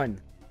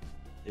 1.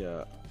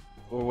 Yeah,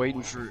 we're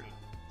waiting for.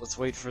 Let's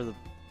wait for the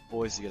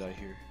boys to get out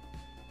here.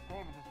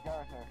 David, there's a guy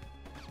right there.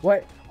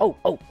 What? Oh,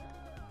 oh.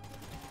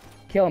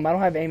 Kill him. I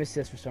don't have aim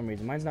assist for some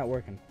reason. Mine's not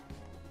working.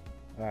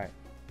 All right.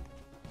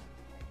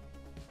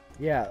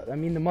 Yeah, I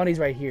mean the money's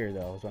right here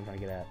though. Is what I'm trying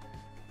to get at.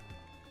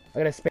 I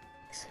got a space.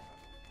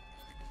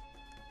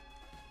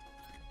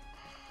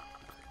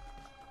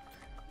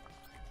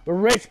 We're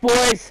rich,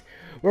 boys.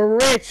 We're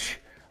rich.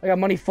 I got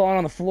money falling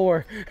on the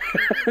floor.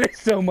 There's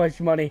so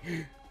much money.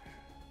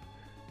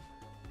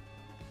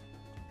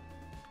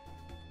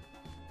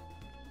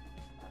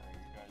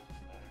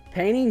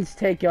 Paintings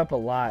take up a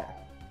lot.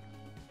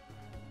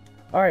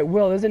 Alright,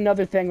 Will, there's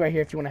another thing right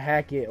here if you want to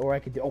hack it, or I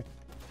could do... Oh,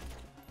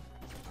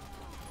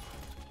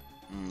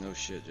 No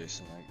shit,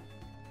 Jason.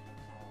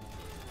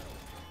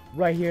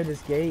 right here,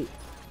 this gate.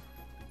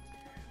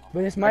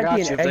 But this I might got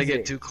be you an if exit. they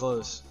get too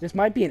close. This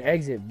might be an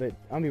exit, but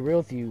I'll be real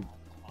with you.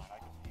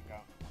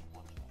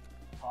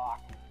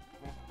 Fuck.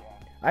 This again.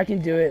 I can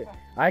do it.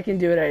 I can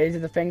do it. Is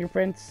it the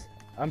fingerprints?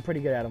 I'm pretty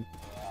good at them.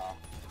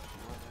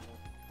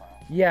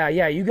 Yeah.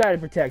 Yeah, you gotta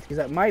protect,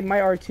 because my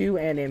R2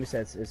 and aim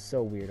assist is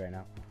so weird right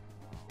now.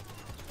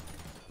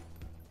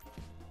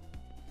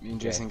 Me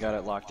and Jason got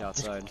it locked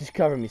outside. Just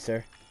cover me,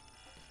 sir.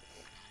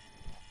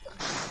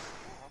 How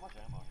much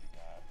ammo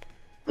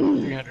you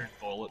got? 300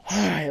 bullets.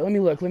 Alright, let me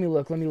look. You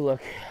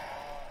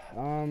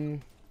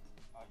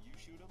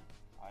shoot him.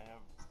 I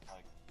have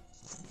like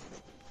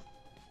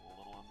a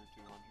little under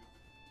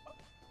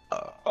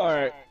 200.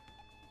 Alright.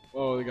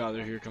 Oh god,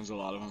 here comes a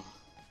lot of them.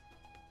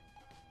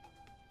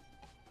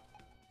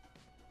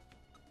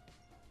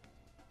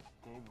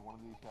 David, one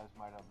of these guys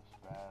might have a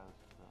spaz.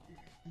 So.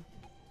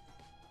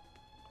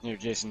 Here,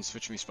 Jason,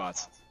 switch me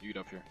spots. You get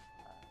up here.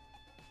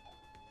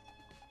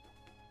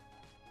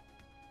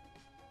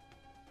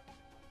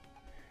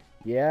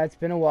 Yeah, it's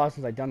been a while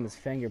since I've done this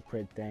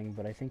fingerprint thing,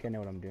 but I think I know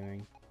what I'm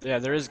doing. Yeah,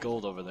 there is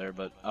gold over there,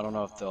 but I don't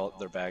know if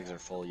their bags are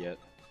full yet.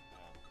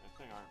 Yeah, if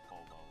they aren't full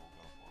though, we'll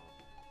go for them.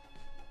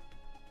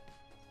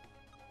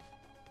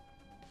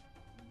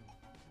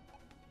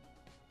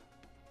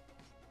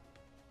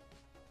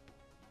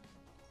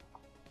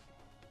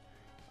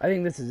 I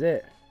think this is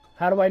it.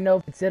 How do I know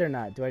if it's it or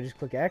not? Do I just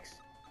click X?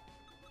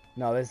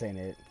 No, this ain't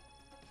it.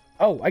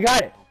 Oh, I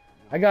got it.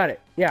 I got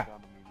it. Yeah.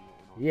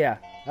 Yeah.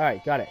 All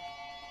right, got it.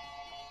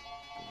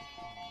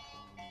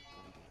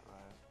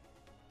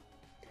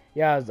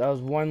 Yeah, I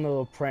was one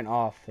little print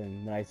off,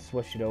 and then I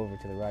switched it over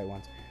to the right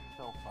ones.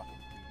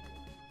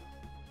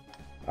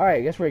 All right,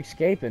 I guess we're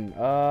escaping.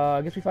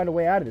 I guess we find a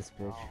way out of this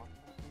bitch.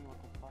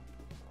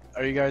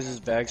 Are you guys'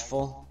 bags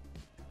full?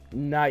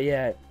 Not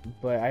yet,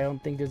 but I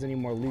don't think there's any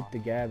more loot to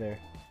gather.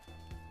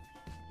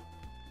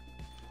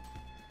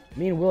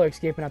 Me and Will are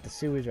escaping out the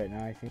sewers right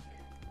now, I think.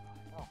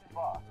 Oh,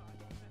 fuck.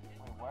 Wait,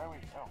 why are we...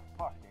 Oh,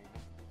 fuck,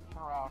 David.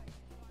 Turn around.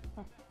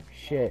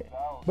 Shit.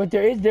 But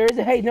there is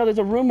a... Hey, no, there's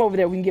a room over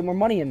there we can get more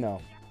money in,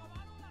 though.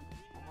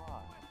 Come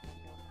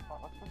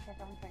on. Let's go check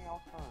everything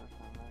else first.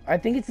 And then... I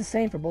think it's the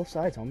same for both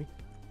sides, homie.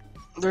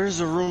 There's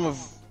a room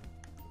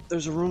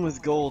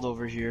with gold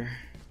over here.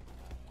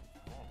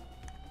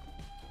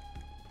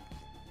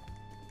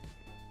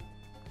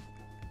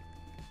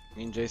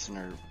 Me and Jason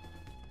are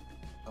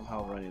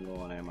somehow running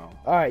low on ammo.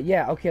 Alright,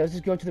 yeah, okay, let's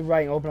just go to the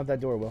right and open up that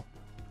door, Will.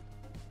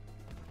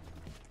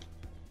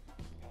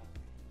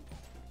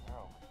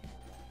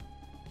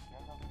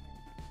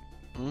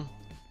 Hmm?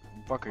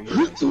 Fuck are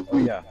you guys? Oh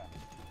yeah.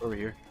 Over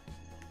here.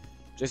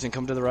 Jason,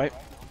 come to the right.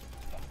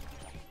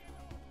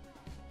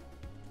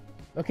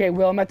 Okay,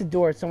 Will, I'm at the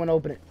door. Someone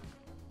open it.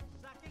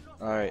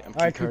 Alright, I'm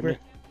Alright, Cooper. Cooper.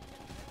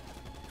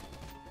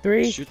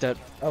 3. Shoot that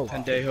Oh.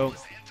 pendejo.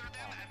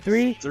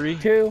 3,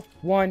 2,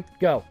 1,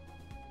 go.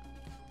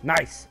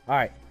 Nice.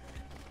 Alright.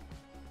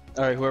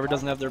 Alright, whoever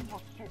doesn't have their...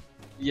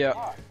 Yeah.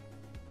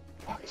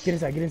 Fuck, get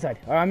inside, get inside.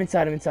 Alright, I'm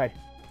inside, I'm inside.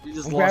 You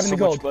just I'm lost grabbing so the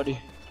gold. much, buddy.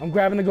 I'm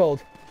grabbing the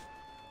gold.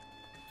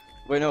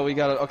 Wait, no, we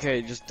gotta...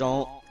 Okay, just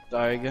don't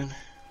die again.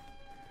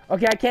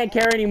 Okay, I can't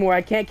carry anymore.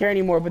 I can't carry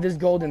anymore, but there's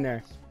gold in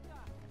there.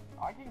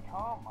 I can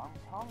come. I'm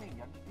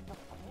coming. I just need to...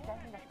 You guys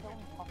need to kill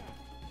these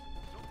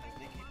fuckers.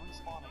 They keep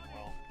respawning,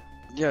 Will.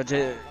 Yeah,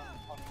 Jay...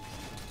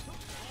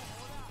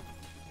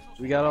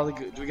 Do we got all the...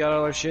 Do we got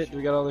all our shit? Do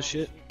we got all the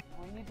shit?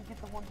 We need to get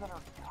the ones that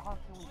are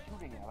constantly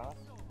shooting at us.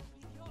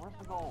 Where's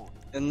the gold?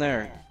 In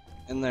there.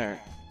 In there.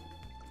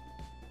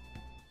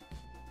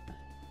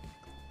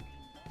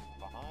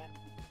 Behind.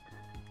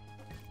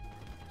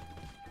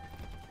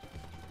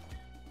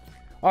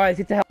 Alright, let's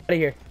get the hell out of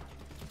here.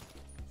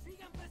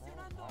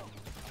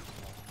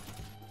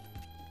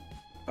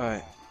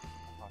 Alright.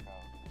 Fuck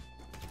out.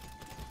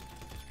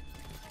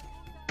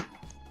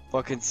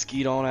 Fucking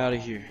skeet on out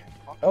of here.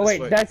 Oh wait,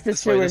 This way. that's the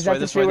This way, sewers, that's the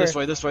this way, sewer. this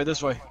way, this way,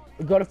 this way.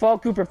 Go to follow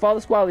Cooper, follow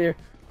the squad leader.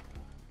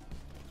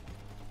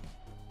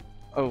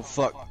 Oh,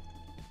 fuck.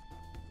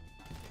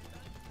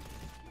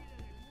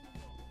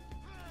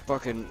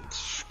 Fucking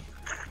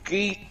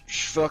skeet,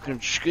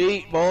 fucking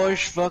skeet, boys,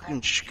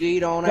 fucking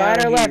skeet on Guy out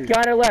on our of left, here.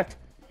 guy on our left.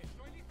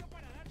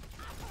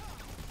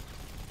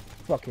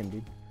 Fuck him,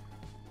 dude.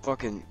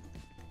 Fucking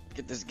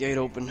get this gate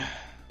open.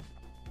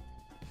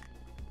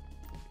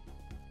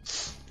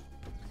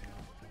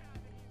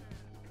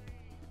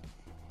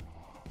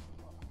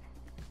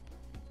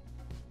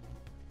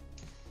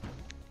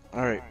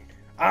 Alright.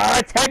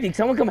 Ah, tactic,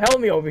 someone come help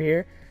me over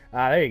here.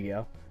 Ah, there you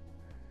go.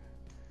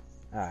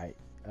 Alright,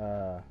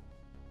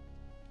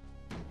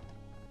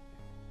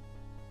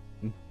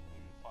 You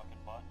fucking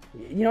butt.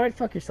 You know what?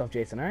 Fuck yourself,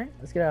 Jason, alright?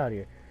 Let's get out of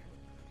here.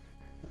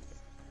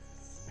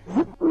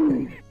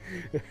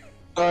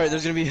 Alright,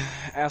 there's gonna be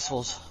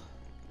assholes.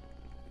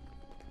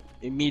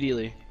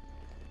 Immediately.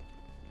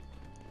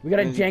 We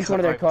gotta And jank one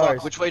of their alright, fuck,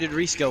 cars. which way did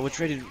Reese go? Which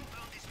way did...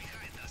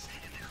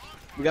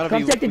 We gotta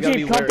Come be... take the we gotta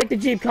Jeep, be come wary. take the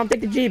Jeep, come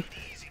take the Jeep.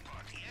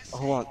 Oh,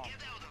 hold on.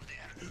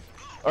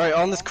 Alright,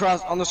 on this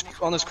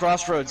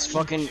crossroads,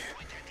 fucking...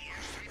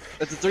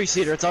 It's a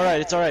 3-seater, it's alright,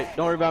 it's alright.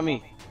 Don't worry about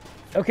me.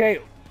 Okay.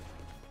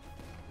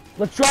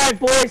 Let's drive,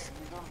 boys.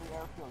 You go to the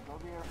airfield. Go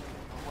to the airfield.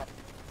 Go west.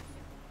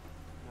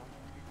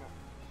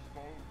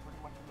 Stay pretty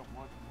much in the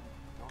woods.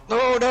 And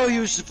then go to No, no, he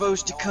was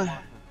supposed to the cut...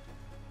 marker.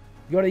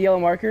 You go to the yellow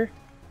marker?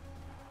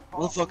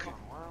 Well, fuck. Where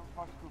the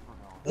fuck's Cooper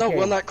going? No,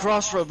 Okay. on that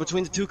crossroad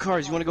between the two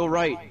cars, you wanna go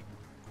right.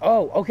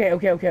 Oh, okay.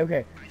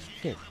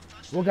 Shit.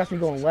 Will got me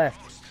going left.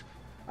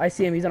 I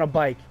see him, he's on a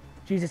bike.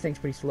 Jesus, this thing's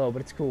pretty slow,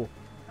 but it's cool.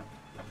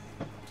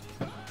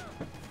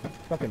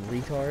 Fucking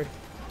retard.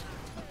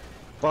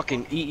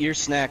 Fucking eat your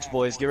snacks,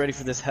 boys. Get ready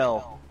for this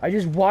hell. I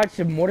just watched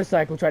a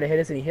motorcycle try to hit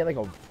us and he hit like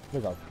a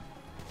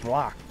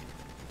block.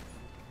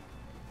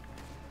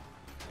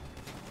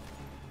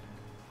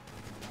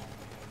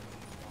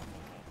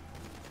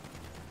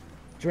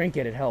 Drink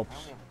it, it helps.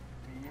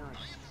 Beer and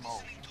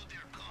smoke.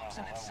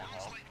 That will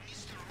help.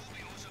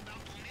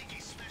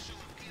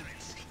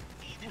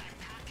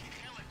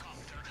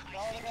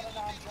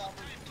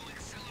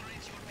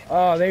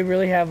 Oh, they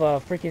really have a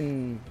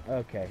freaking...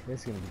 Okay,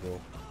 this is gonna be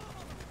cool.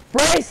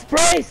 Brace!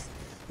 Brace!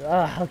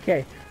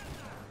 Okay.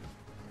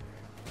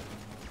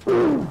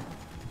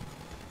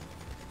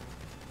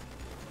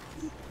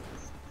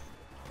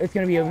 It's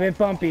gonna be a bit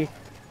bumpy.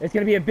 It's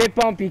gonna be a bit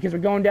bumpy because we're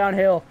going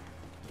downhill.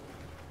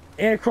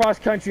 And across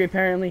country,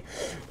 apparently.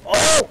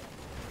 Oh!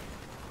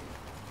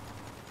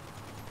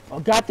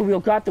 got the wheel,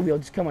 got the wheel.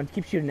 Just come on,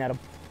 keep shooting at him.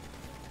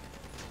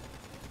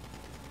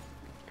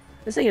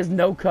 This thing has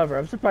no cover.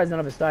 I'm surprised none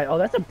of us died. Oh,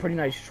 that's a pretty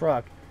nice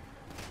truck.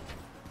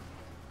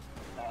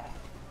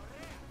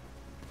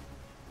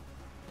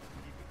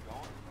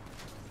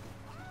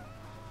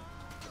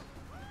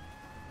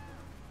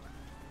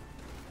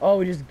 Oh,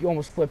 we just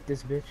almost flipped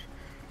this bitch.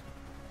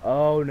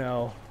 Oh,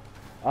 no.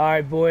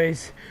 Alright,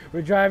 boys.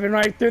 We're driving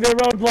right through the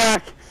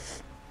roadblock.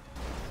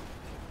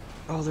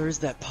 Oh, there is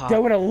that pot.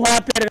 That went a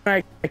lot better than I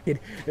expected.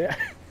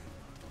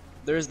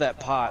 There's that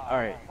pot.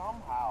 Alright.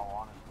 Somehow,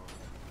 honestly.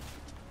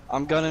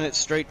 I'm gunning it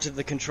straight to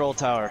the control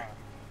tower.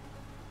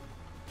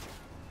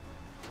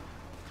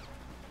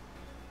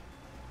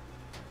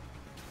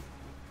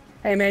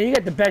 Hey, man, you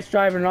got the best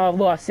driver in all of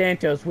Los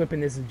Santos whipping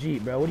this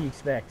Jeep, bro. What do you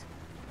expect?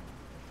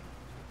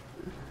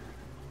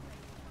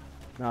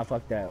 Nah,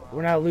 fuck that.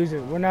 We're not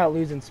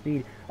losing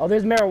speed. Oh,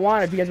 there's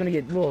marijuana if you guys want to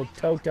get a little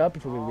toked up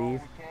before we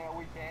leave.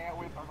 We can't,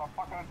 there's a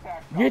fucking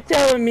attack.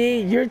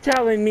 You're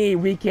telling me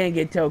we can't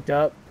get toked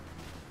up?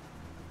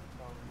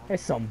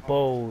 That's some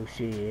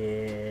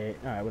bullshit.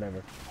 Alright,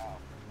 whatever.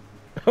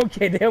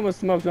 Okay, they almost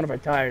smoked one of our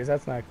tires.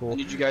 That's not I cool.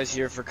 need you guys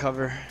here for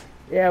cover.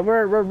 Yeah,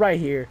 we're right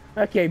here.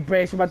 Okay,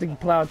 Brace, we're about to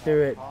plow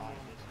through it.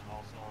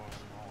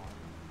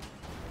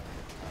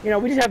 You know,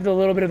 we just have a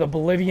little bit of the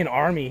Bolivian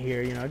army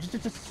here, you know, just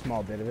a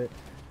small bit of it.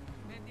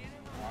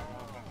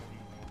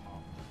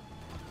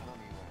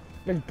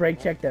 Just brake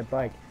check that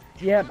bike.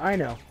 Yep, I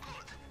know.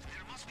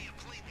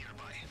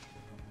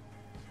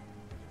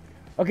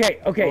 Okay.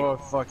 Oh,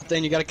 fuck.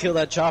 Then you gotta kill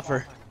that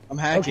chopper. I'm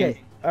hacking.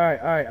 Okay.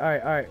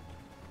 Alright.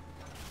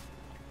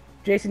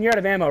 Jason, you're out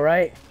of ammo,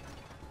 right?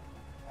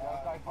 You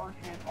gotta diverge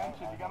the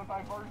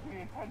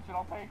attention.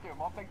 I'll take him.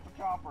 I'll take the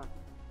chopper.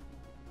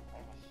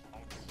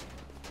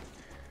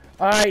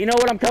 Alright, you know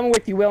what? I'm coming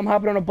with you, Will. I'm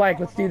hopping on a bike.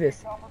 Let's do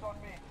this. Chopper's on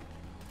me.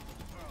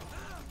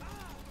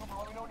 Cooper,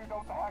 let me know when you're done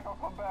with the hack. I'll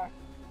come back.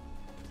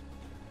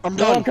 I'm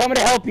No, done. I'm coming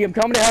to help you. I'm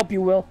coming to help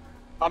you, Will.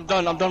 I'm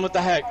done with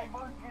the hack.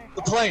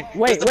 The plane.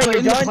 Wait, Is the plane, you're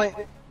in the done? plane-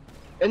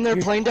 Isn't there a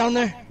plane down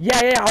there?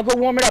 Yeah, I'll go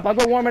warm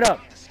it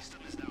up.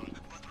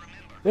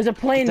 There's a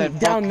plane That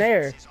down fuck-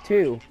 there,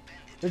 too.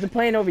 There's a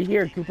plane over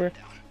here, Cooper.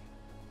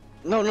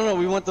 No.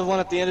 We want the one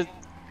at the end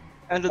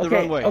of the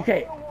runway.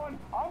 Okay.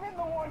 I'm in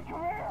the one. Come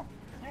here.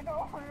 Get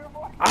over here,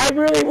 boy. I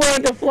really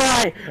wanted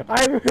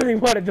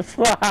to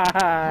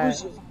fly.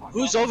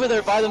 Who's over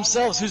there by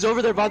themselves? Who's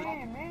over there by? Me.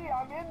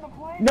 I'm in the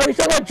plane. No, he's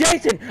talking about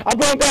Jason. I'm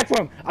going back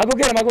for him. I'll go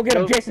get him.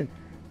 Nope. Jason.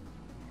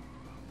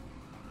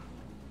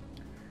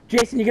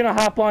 Jason, you're gonna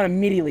hop on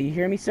immediately. You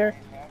hear me, sir?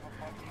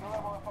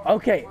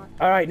 Okay.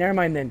 All right. Never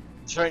mind then.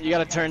 You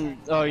gotta turn.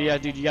 Oh yeah,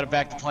 dude, you gotta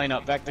back the plane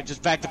up.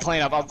 Just back the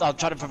plane up. I'll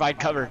try to provide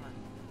cover.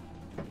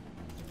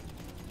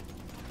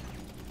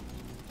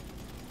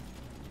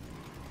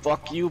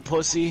 Fuck you,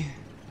 pussy.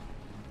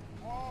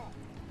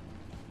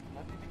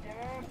 Nothing to get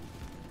in.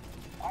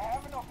 I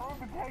have enough room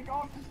to take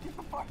off. Just get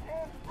the fuck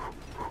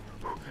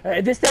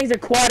in. This thing's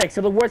aquatic,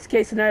 so the worst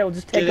case scenario will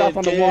just take off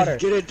on the water.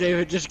 Get it,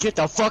 David. Just get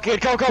the fuck in.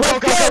 Go. Go!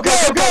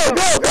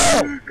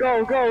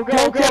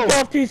 Don't take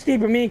off too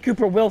steep, or me and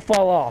Cooper will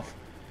fall off.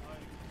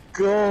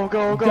 Go.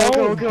 Don't go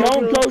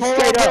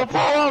straight up.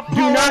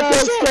 Do not go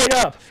straight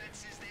up.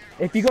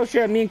 If you go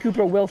straight up, me and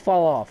Cooper will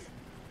fall off.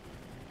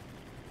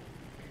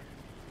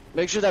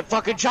 Make sure that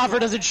fucking chopper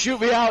doesn't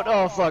shoot me out.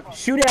 Oh fuck.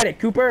 Shoot at it,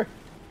 Cooper.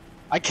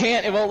 I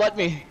can't. It won't let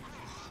me.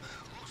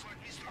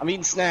 I'm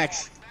eating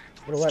snacks.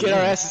 What'll Let's let get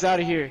our me? asses out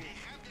of here.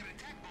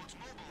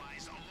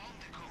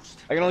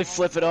 I can only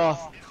flip it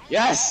off.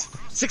 Yes!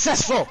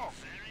 Successful!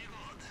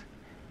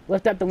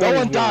 Lift up the No landing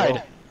one gear.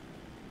 died.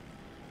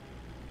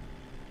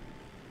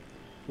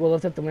 We'll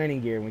lift up the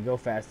landing gear and we go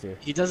faster.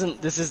 He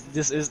doesn't. This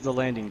is the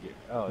landing gear.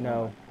 Oh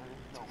No.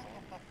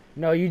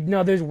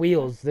 No, there's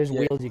wheels. There's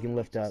wheels you can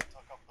lift up.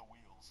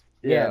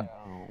 Yeah.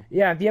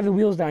 Yeah, if you have the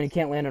wheels down, you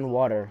can't land on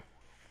water.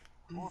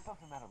 Well, it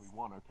doesn't matter. We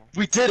won, okay?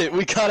 We did it.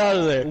 We got out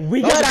of there. We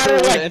That was got a out cool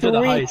of way to like enter the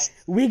heist.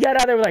 We got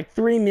out there with like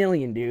 3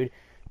 million, dude.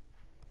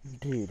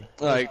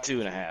 Like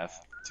 2.5.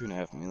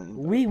 2.5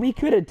 million. We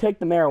could have took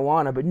the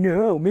marijuana, but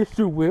no,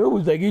 Mr. Will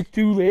was like, it's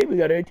too late. We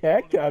got an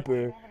attack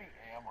chopper.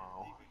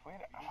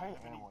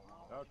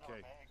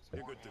 Okay,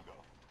 you're good to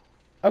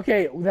go.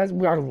 Okay, that's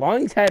our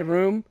lungs had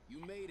room.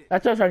 You made it.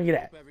 That's what I was trying to get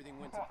at. Hope everything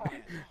went to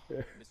plan.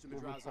 Mr.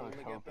 Madrazo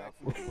only got back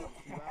from a few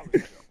hours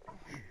ago.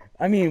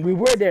 I mean, we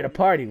were there to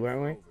party,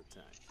 weren't we?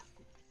 Overtime.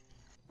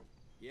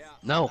 Yeah.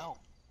 No.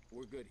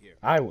 We're good here.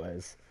 I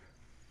was.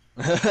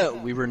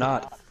 We were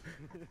not.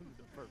 The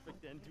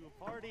perfect end to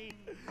a party.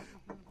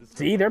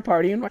 See, they're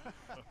partying.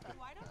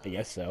 I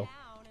guess so.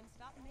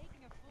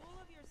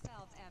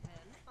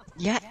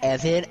 Yeah,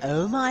 Evan.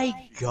 Oh my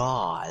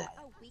god.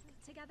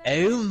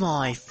 Oh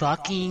my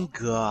fucking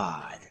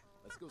god.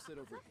 Let's go sit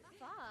over here.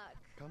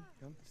 Come,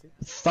 sit.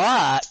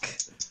 Fuck.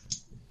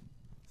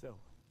 So,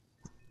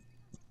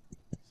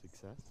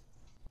 success?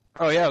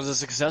 Oh yeah, it was a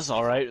success,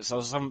 all right. So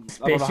I don't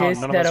know how Suspicious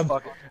none of that us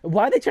fucking.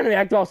 why are they trying to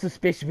act all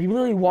suspicious? We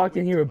literally walked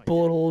in here with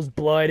bullet holes,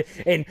 blood,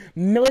 and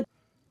military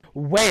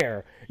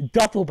wear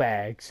duffel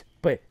bags.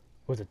 But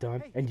Was it done?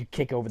 Hey, And you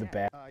kick over the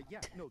Dad, bat.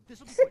 yeah, no, this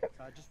will be quick.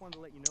 Just wanted to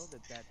let you know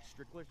that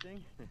Strickler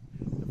thing,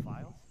 the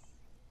files.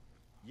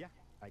 Yeah,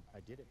 I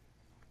did it.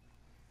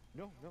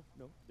 No,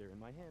 they're in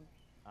my hand.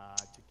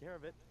 Took care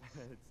of it.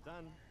 It's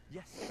done.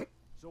 Yes.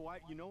 So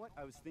you know what?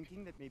 I was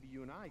thinking that maybe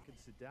you and I could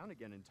sit down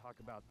again and talk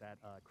about that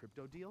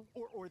crypto deal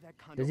or that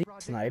condo Does he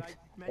project sniped? that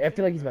I I mentioned.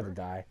 feel like he's about to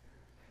Remember?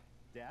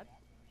 die. Dad?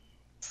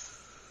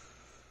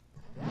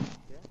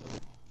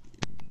 Dad?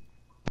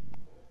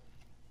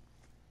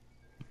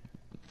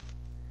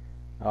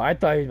 Oh, I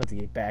thought he was about to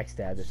get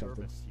backstabbed or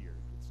something. Service here.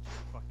 It's just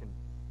fucking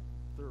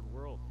third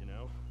world, you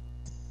know?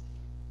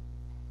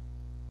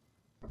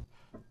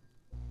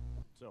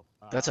 So,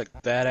 That's a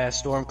badass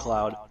storm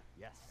cloud,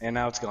 yes. and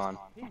now it's gone.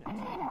 Hey,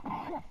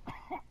 now.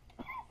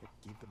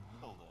 Keep them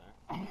Still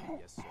there.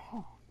 Yes, sir.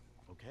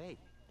 Okay,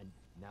 and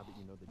now that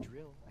you know the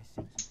drill, I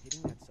say keep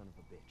hitting that son of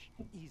a bitch.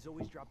 He's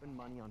always dropping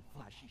money on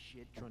flashy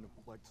shit, trying to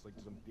flex like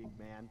some big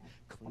man.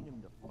 Clean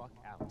him the fuck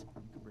out. You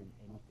can bring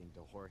anything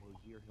to Jorge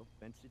here. He'll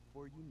fence it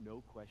for you,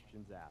 no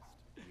questions asked.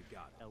 You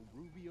got El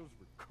Rubio's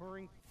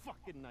recurring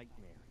fucking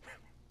nightmare.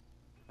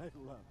 I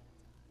love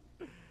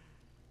it.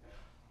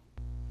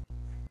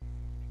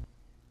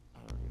 I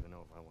don't even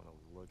know if I want to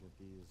look at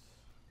these.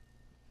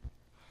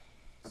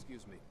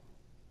 Excuse me.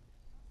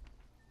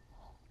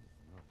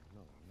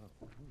 No.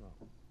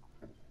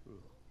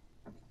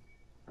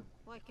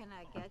 What can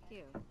I get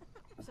you?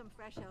 Some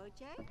fresh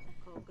OJ?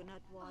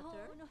 Coconut water?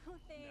 Oh, no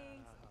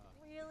thanks.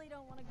 Really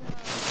don't want to go.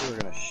 You're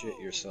gonna shit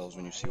yourselves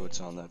when you see what's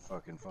on that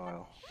fucking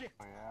file. Shit.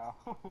 Yeah.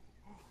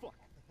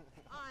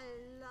 I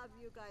love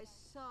you guys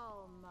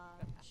so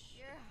much.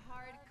 You're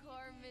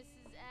hardcore,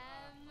 Mrs.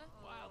 M.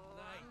 Wild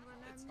night. I'm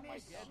gonna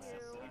miss dad you.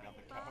 sitting on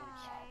the couch.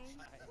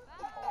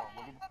 Bye. Oh,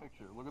 look at the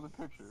picture. Look at the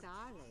picture.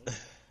 Darling.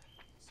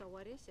 So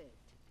what is it?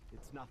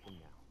 It's nothing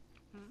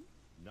now. Hmm?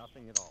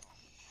 Nothing at all.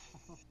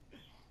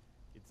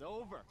 It's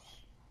over.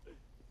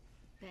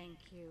 Thank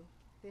you.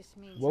 This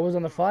means What was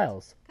on the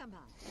files? Come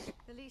on.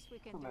 The least we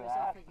can do is Relax.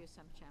 offer you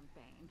some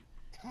champagne.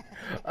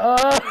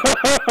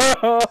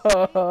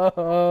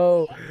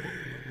 Oh,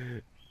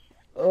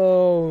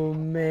 oh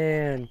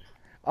man.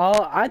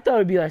 I thought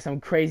it'd be like some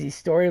crazy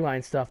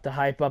storyline stuff to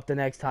hype up the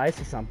next heist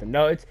or something.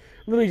 No, it's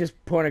literally just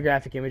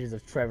pornographic images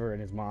of Trevor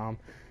and his mom.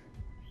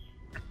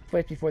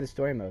 Twice before the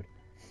story mode.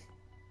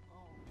 Oh,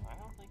 I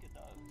don't think it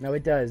does. No,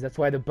 it does. That's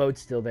why the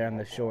boat's still there on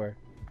the shore.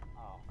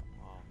 Oh,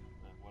 well,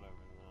 then whatever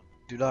then.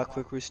 Do not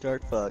quick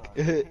restart. Fuck.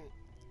 Yeah.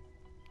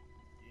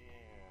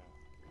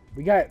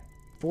 We got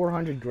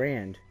 400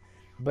 grand,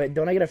 but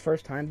don't I get a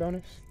first time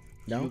bonus?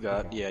 No. You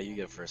got Okay. yeah. You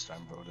get first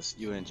time bonus.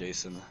 You and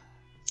Jason.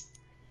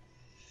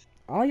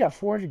 I only got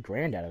 400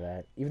 grand out of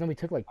that, even though we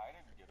took like. I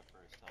didn't get a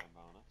first time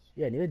bonus.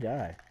 Yeah, neither did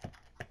I.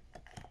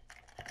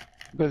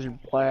 Because you're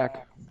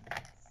black.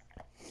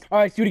 All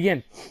right, let's do it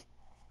again.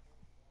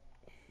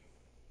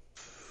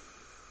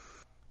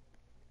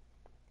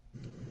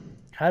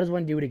 How does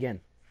one do it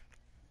again?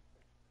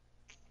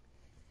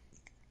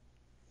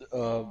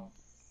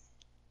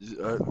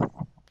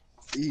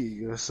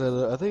 You go set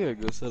it. I think I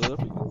go set it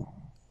up again.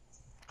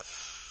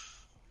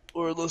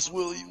 Or unless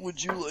Willie,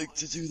 would you like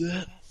to do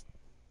that?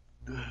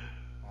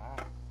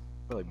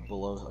 Probably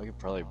blow. I could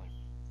probably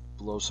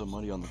blow some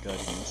money on the guy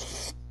who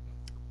missed.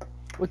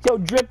 What's your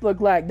drip look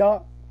like,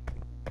 dog?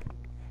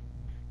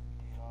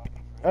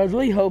 I was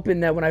really hoping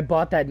that when I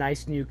bought that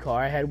nice new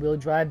car I had wheel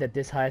drive, that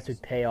this heist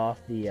would pay off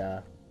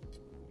the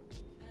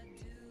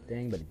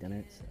thing, but it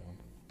didn't. So.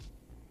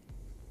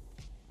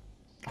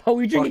 Oh,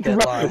 we drinking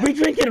we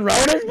drinking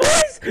Ronas,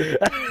 boys?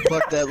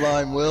 Fuck that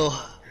line, Will.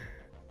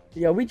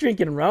 Yo, we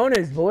drinking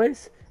Ronas,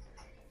 boys.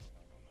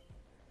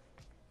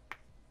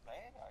 Man,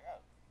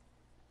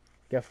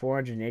 Got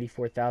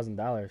 $484,000.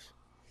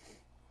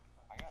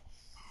 I got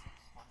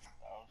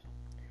 600,000.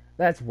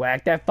 That's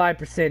whack. That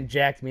 5%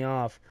 jacked me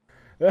off.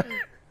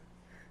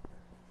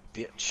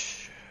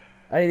 Bitch.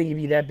 I didn't think it'd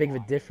be that big of a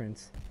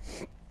difference.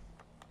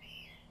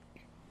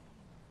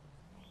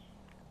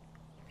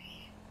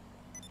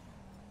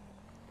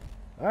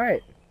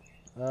 Alright.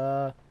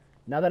 Now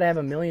that I have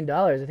 $1 million,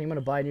 I think I'm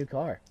gonna buy a new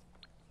car.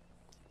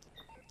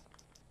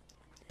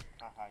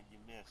 Haha, you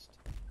missed.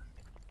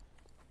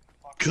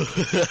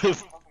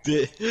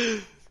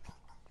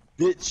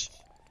 Bitch.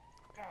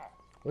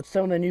 What's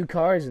some of the new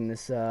cars in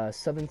this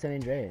Southern San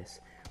Andreas?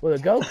 Well, the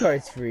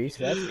go-kart's free,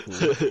 so that's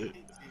cool.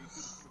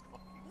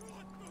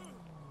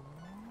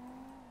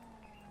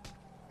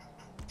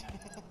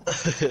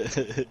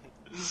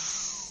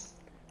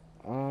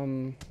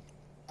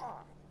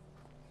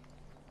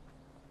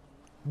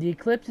 The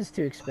Eclipse is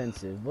too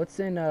expensive. What's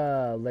in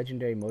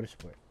Legendary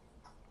Motorsport?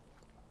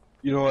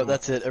 You know what?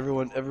 That's it.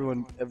 Everyone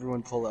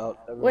pull out.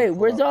 Everyone Wait, pull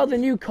where's out. all the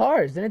new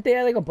cars? Didn't they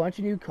have like a bunch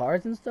of new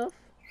cars and stuff?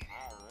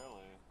 Not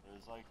really.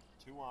 There's like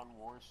 2 on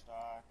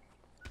Warstock,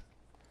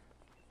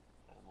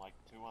 and like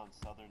 2 on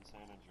Southern San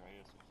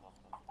Andreas or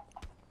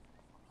something.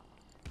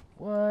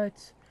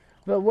 What?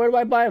 But where do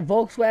I buy a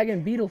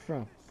Volkswagen Beetle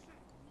from?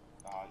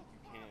 You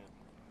can't.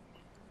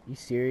 You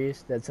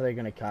serious? That's how they're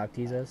gonna cock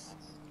tease us?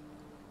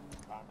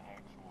 It's not an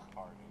actual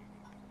car,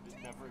 dude.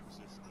 It never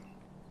existed.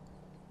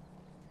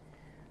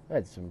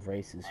 That's some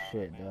racist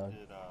shit, man dog.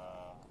 did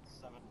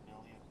 $7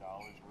 million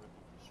worth of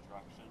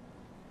destruction.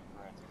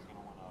 Congrats, he's gonna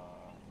win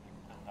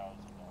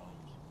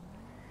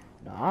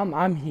 $10,000. No,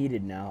 I'm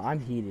heated now. I'm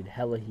heated,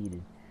 hella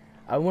heated.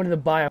 I wanted to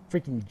buy a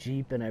freaking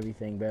Jeep and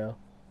everything, bro.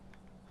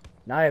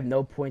 Now I have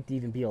no point to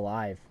even be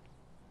alive.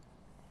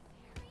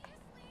 I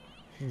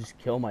should just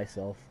kill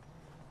myself.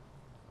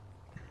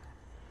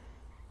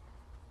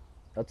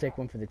 I'll take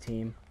one for the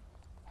team.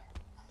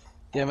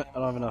 Damn it, I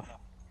don't have enough.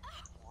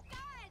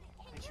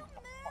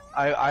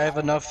 I have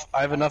enough.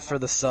 I have enough for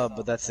the sub,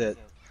 but that's it.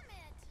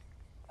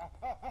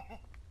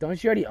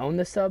 Don't you already own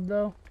the sub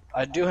though?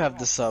 I do have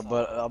the sub,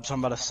 but I'm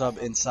talking about a sub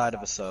inside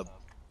of a sub.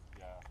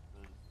 Yeah,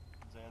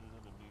 they added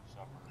in a new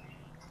submarine,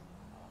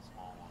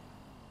 small one.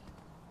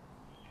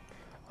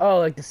 Oh,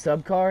 like the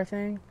sub car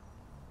thing?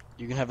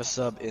 You can have a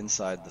sub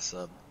inside the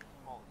sub.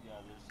 Well, yeah,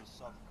 there's a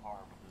sub car,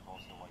 but there's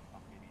also like a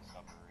mini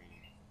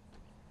submarine.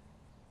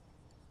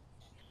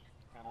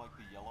 Kind of like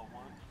the yellow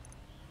one.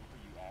 Whenever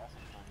you ask,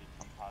 I'm trying to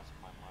deposit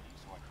my money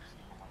so I can see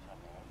how much I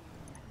have.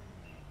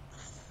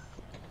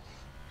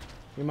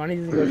 Your money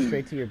doesn't go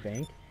straight to your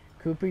bank?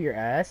 Cooper, your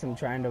ass, I'm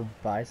trying to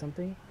buy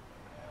something.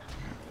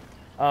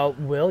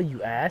 Will,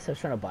 you ass, I was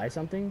trying to buy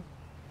something.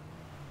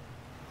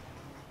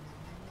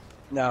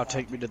 Now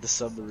take me to the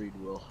submarine,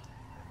 Will.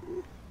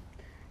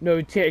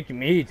 No, take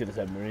me to the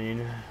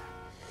submarine.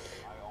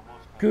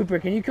 Cooper,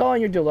 can you call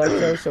in your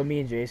deluxe so me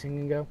and Jason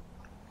can go?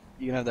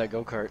 You can have that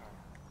go-kart.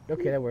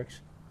 Okay, that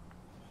works.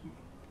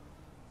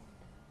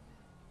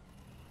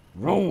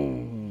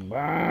 Vroom,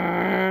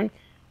 bang.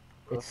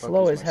 It's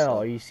slow as hell.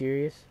 Are you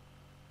serious?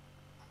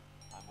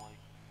 I'm like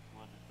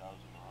 200,000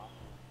 off.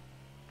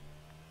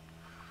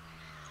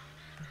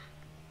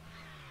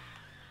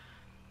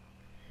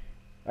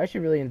 I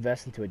should really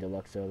invest into a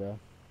Deluxo though.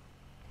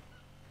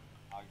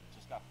 I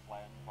just got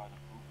flattened by the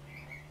poop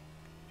dealer.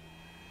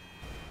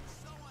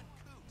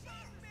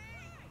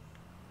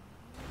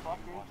 Watch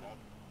out,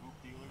 poop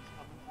dealer's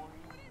coming for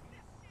you.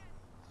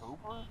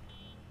 Cooper?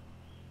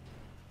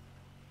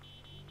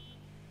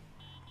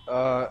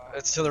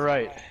 It's to the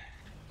right.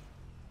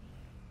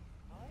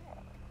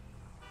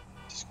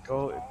 Just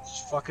go,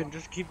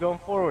 just keep going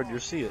forward, you'll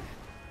see it.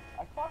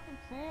 I fucking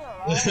see it,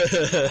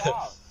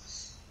 alright?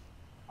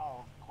 Oh,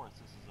 of course,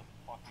 this is a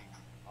fucking,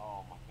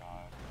 oh my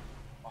god.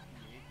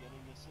 Fucking hate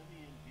getting a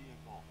civilian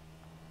vehicle.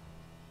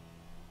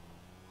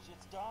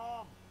 Shit's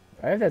dumb.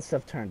 I have that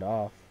stuff turned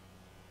off.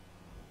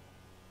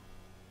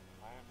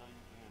 I have no you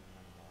can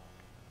turn it off.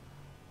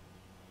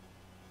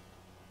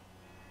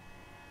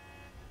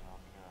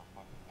 I'm gonna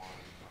fucking want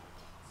it.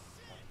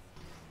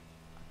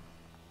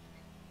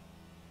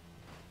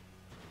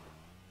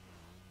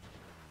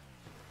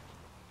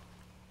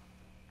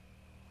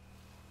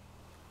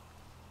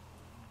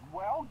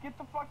 Well, get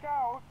the fuck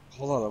out.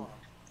 Hold on,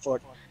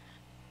 fuck.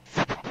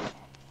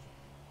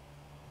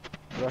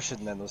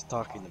 Russian man was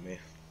talking to me.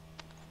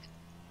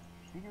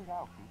 Figure it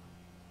out,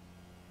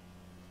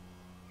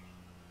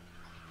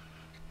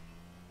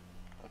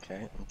 Cooper.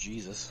 Okay,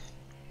 Jesus.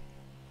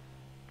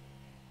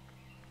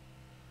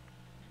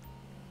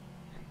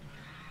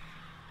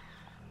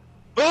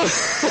 Damn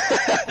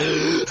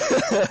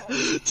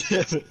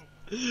it.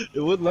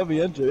 It wouldn't let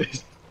me enter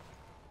it.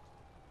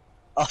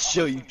 I'll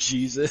show you,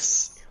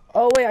 Jesus.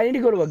 Oh wait, I need to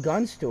go to a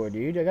gun store,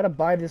 dude. I gotta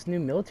buy this new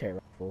military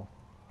rifle.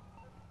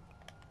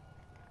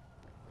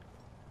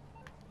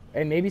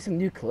 And maybe some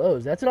new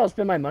clothes. That's what I'll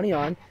spend my money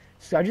on.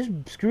 So I just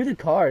screw the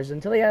cars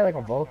until they add like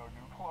a Volt.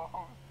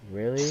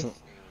 Really?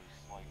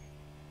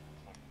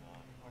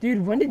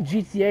 Dude, when did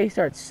GTA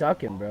start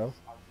sucking, bro?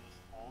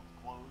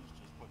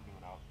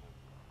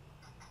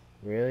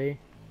 Really?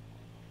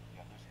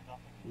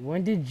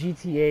 When did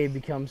GTA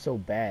become so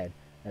bad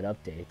at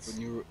updates?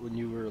 When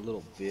you were a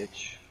little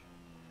bitch.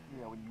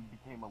 Yeah, when you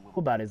became a little.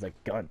 What about his like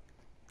gun?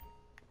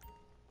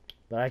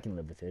 But I can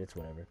live with it. It's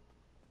whatever.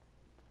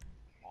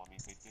 Well, I mean,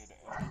 they did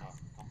add a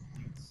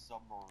complete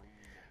submarine.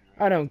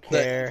 I don't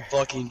care. That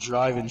fucking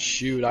drive and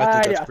shoot. I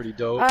think that's pretty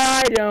dope.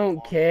 I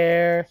don't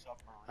care.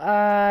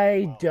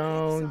 I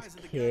don't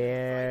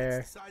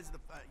care.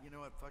 You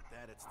know what? Fuck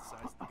that. It's the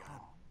size of the gun.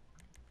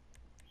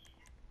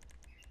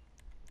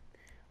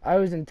 I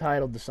was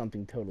entitled to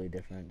something totally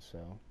different, so.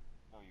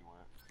 No, you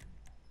weren't.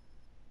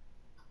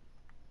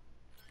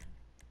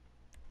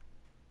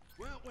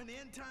 Well, when the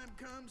end time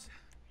comes,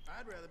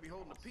 I'd rather be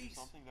holding a peace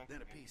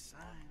than a peace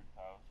sign.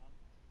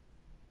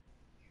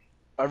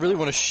 I really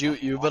want to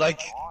shoot you,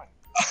 but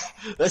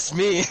that's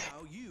me.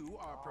 Now you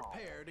are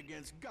prepared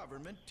against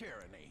government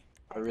tyranny.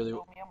 I really.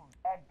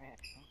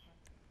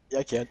 Yeah,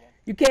 I can.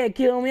 You can't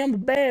kill me. I'm a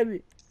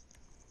baby.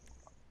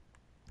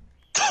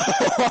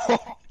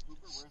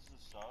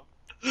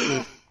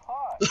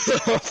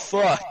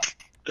 Fuck.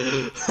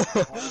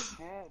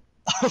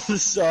 I'm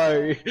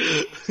sorry.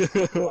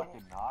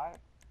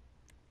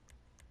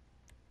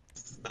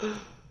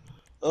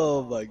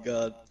 Oh my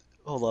god.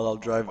 Hold on, I'll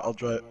drive. I'll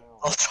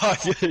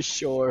talk you to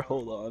shore.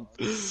 Hold on.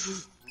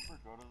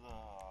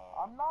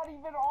 I'm not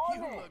even on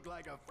You it. look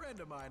like a friend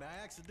of mine.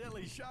 I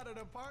accidentally shot at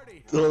a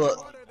party. Hold on.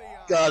 What are the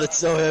odds? God, it's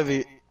so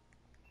heavy.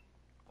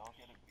 Don't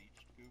get a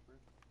beach, Cooper.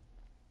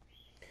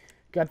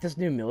 Got this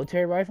new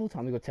military rifle.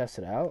 Time to go test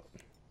it out.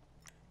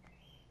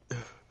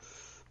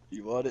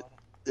 You want it?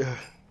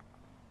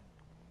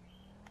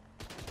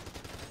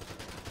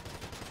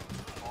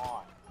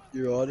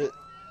 You're on it?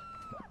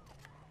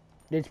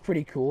 It's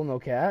pretty cool, no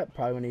cap.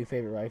 Probably my new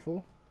favorite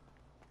rifle.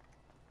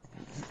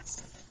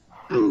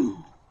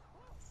 Time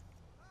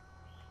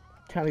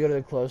to go to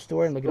the clothes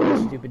store and look at all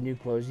the stupid new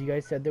clothes you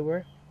guys said there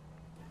were.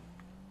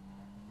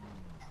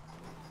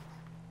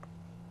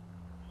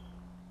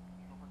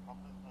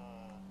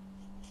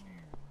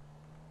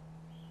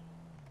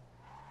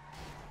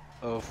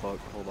 Oh fuck,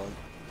 hold on.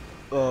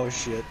 Oh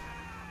shit.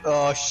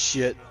 Oh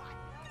shit.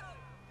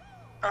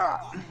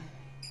 Ah.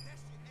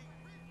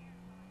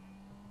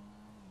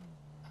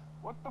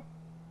 What the?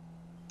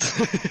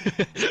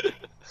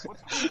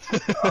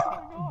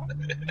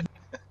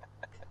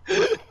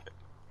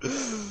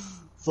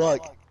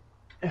 Fuck.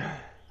 Take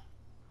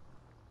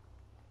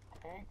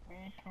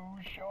me to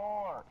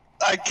shore.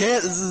 I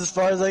can't, this is as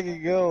far as I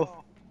can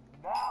go.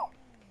 No.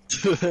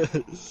 Take her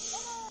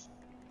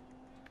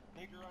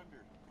under.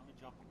 Let me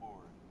jump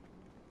aboard.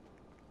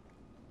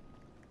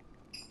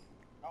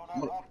 No,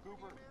 not up,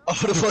 Cooper. I'm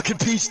gonna fucking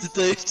piece the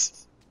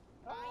things.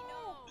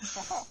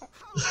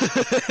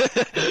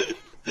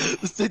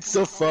 This thing's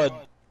so fun.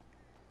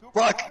 Cooper,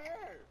 Fuck. over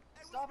here.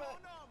 Stop it.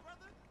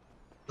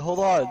 Hold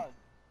on.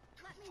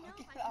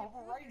 Get over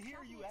right here,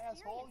 you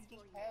asshole. You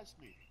just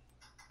passed me.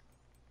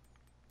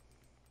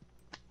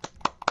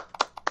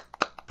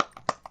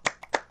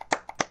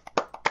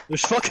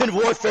 There's fucking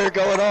warfare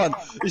going on.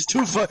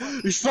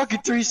 There's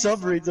fucking 3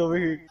 submarines over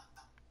here.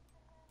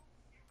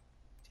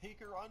 Take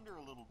her under a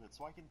little bit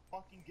so I can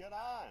fucking get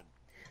on.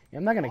 Yeah,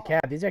 I'm not gonna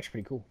cap. These are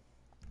actually pretty cool.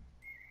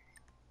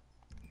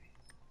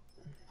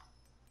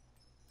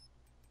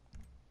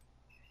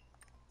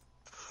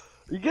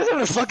 You guys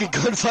having a fucking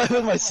gunfight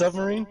with my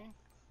submarine?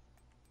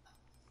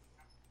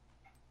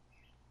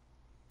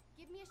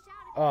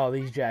 Oh,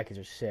 these jackets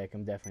are sick.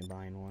 I'm definitely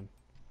buying one.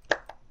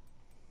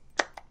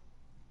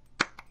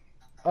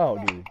 Oh,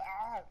 dude.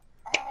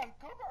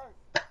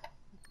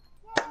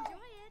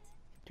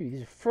 Dude,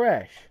 these are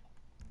fresh.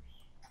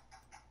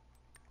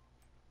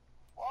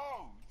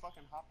 Whoa, you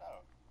fucking hopped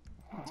out.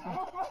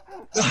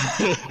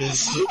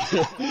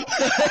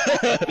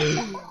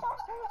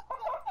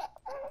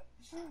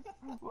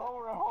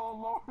 Lower it,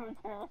 lower the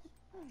can.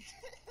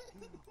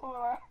 Hold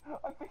on,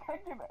 I think I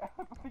should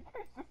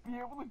be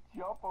able to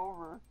jump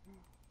over.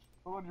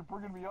 Hold on, you're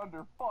bringing me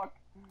under. Fuck.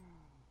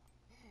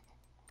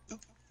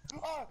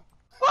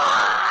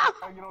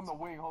 I get on the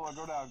wing. Hold on,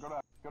 go down.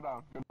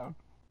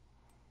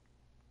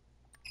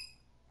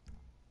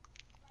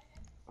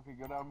 Okay,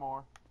 go down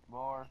more.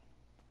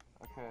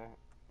 Okay.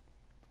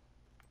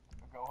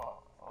 Go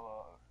up.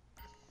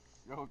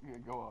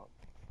 Go up.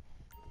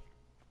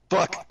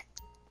 Fuck.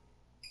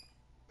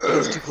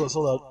 It's too close,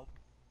 hold on.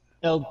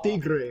 El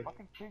Tigre.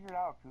 Fucking figure it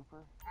out,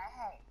 Cooper.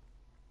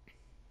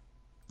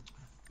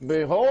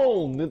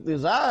 Behold, it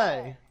is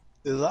I.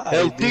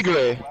 El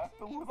Tigre.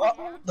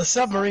 Oh, the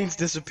submarine's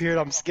disappeared,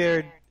 I'm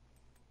scared.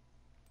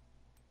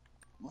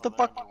 What the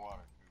fuck?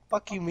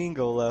 Fuck you mean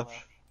go left?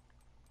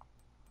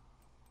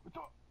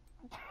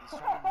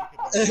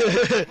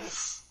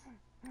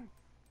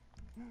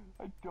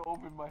 I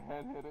dove and my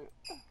head hit it.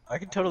 I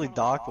can totally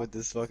dock with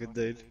this fucking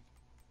thing.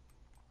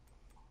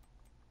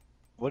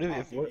 What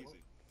if what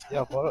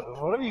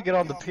if you get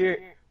on the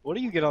pier? What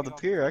do you get on the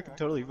pier? I can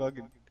totally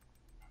fucking.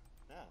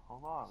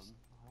 Hold on. I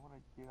want to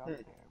get up there,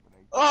 but I.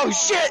 Oh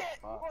shit!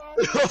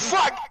 Oh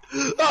fuck!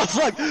 Oh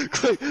fuck!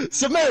 Quick!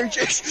 Submerge!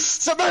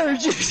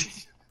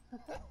 Submerge!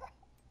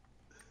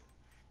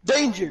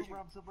 Danger!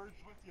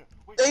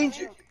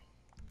 Danger!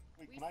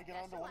 Wait, can I get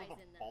onto one of the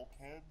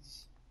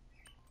bulkheads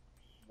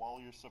while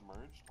you're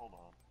submerged? Hold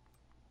on.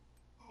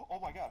 Oh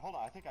my god, hold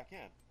on, I think I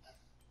can.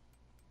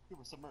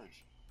 Cooper,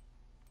 submerge.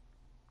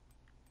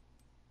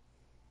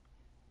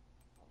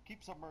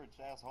 Keep submerged,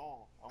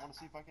 asshole. I want to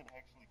see if I can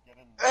actually get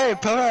in. Hey,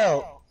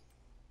 pal!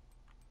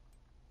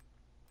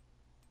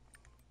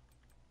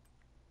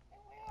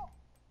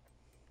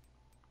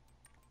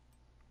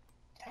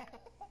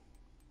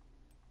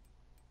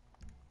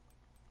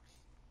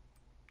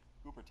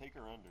 Cooper, take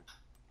her under.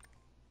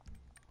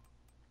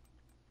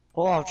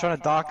 Hold on, I'm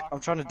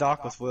trying to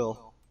dock with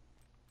Will.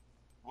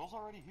 Will's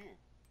already here.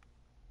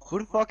 Who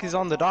the fuck is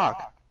on the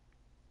dock?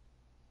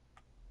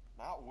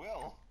 Not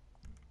Will.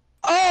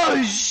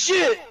 Oh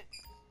shit!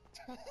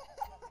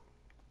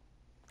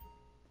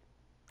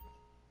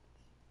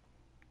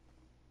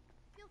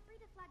 Feel free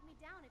to flag me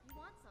down if you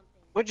want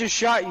something. What just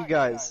shot you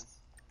guys?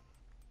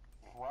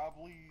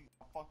 Probably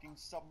a fucking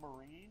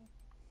submarine.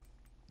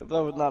 That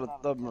was not a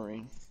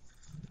submarine.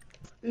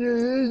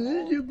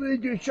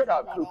 Shut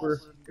up,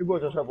 Cooper. It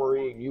was a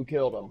submarine. You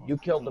killed him. You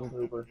killed him,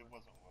 Cooper. It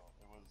wasn't Will.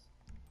 It was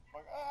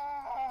like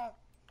ah.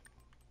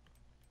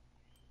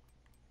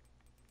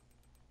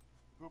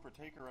 Cooper,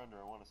 take her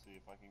under. I want to see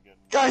if I can get in.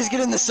 Guys,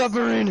 get in the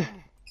submarine!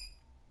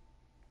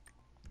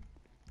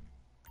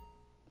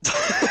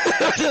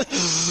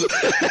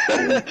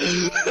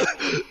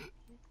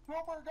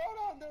 Cooper, go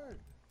down there!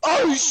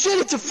 Oh shit,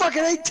 it's a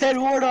fucking 810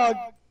 Warthog!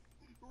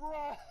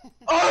 Run!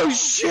 Oh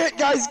shit,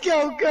 guys,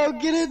 go,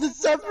 get in the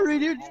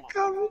submarine, here you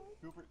coming!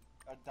 Cooper,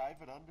 dive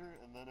it under,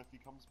 and then if he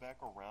comes back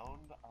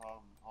around,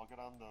 I'll get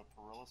on the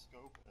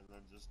periloscope and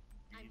then just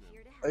beat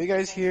him. Are you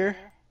guys here?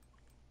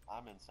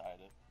 I'm inside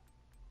it.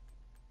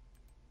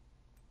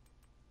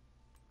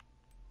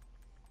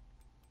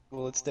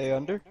 Will it stay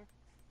under?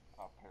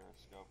 Oh,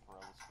 periscope,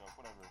 periloscope,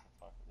 whatever the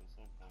fuck it is,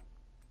 same thing.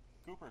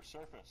 Cooper,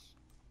 surface.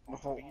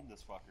 I'm beating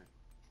this fucker.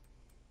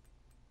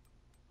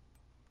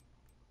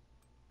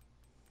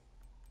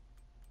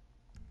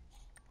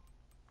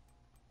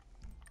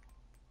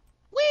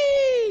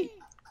 Whee!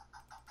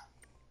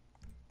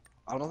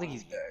 I don't think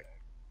he's back.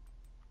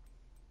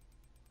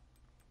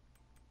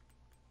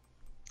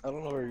 I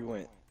don't know where he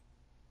went.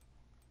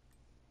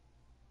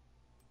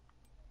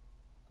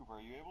 Cooper,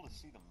 are you able to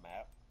see the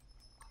map?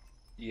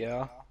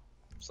 Yeah,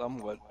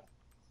 somewhat.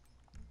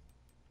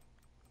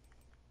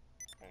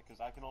 Okay, because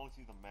I can only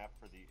see the map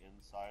for the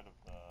inside of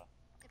the...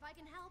 If I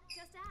can help,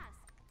 just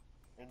ask.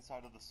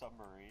 Inside of the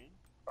submarine?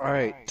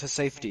 Alright, to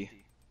safety.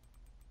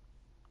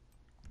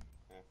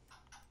 Okay.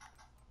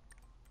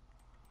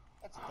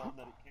 That's dumb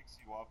that it kicks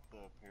you off the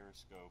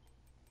periscope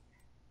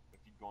if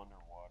you go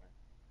underwater.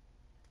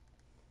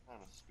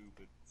 Kinda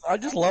stupid. I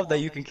just love that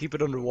you can keep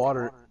it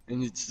underwater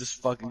and it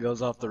just fucking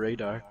goes off the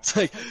radar. It's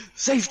like,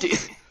 safety!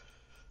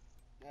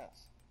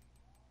 Yes.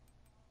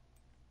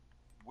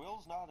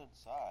 Will's not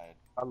inside.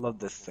 I love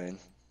this thing.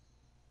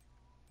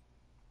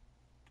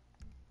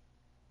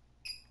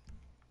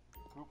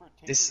 Cooper,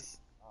 take This-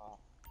 her... Oh,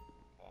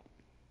 okay.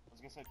 I was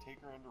gonna say take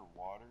her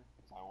underwater,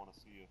 because I want to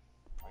see if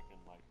I can,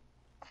 like...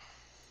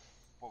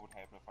 What would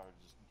happen if I were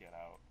to just get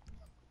out?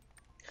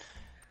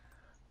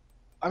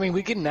 I mean,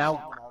 we can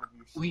now,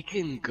 we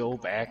can go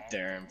back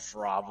there and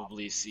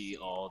probably see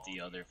all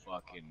the other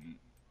fucking...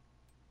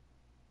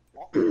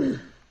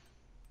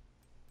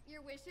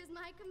 Your wish is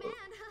my command.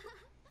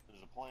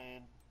 There's a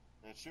plane,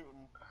 and it's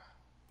shooting.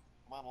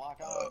 Come on,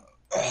 lock on.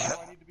 Why do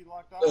I need to be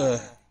locked on?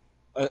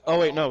 oh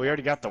wait, no, we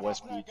already got the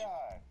West That Beach.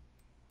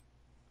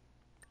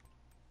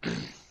 guy.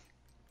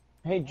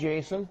 Hey,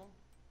 Jason.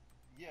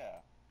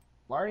 Yeah,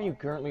 Why are you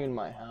currently in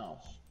my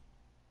house?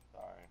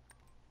 sorry.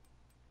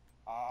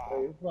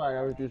 Oh, you're fine.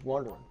 I was just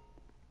wondering.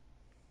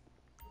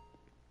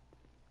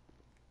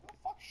 Who the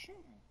fuck's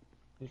shooting?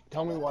 Just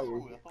tell me why you're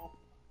Will. here.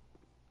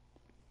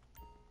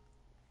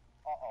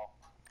 Uh-oh.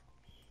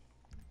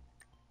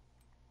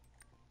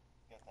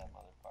 Get that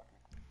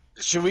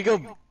motherfucker. Should we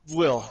go,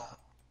 Will?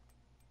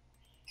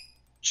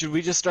 Should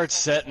we just start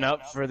setting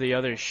up for the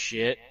other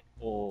shit,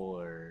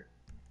 or...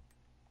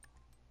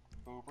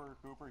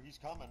 Cooper, he's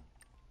coming.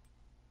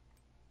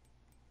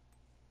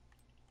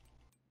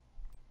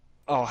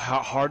 Oh,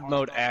 hard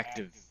mode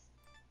active.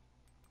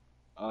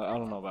 I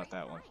don't know about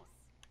that one.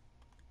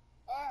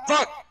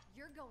 Fuck!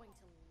 You're going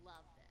to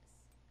love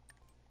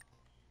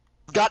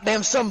this.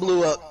 Goddamn sun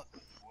blew up.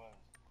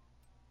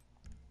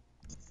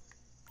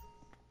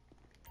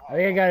 I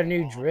think I got a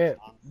new drip.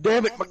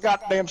 Damn it, my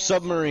goddamn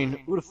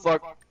submarine. Who the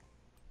fuck?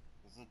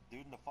 There's a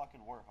dude in the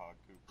fucking warthog,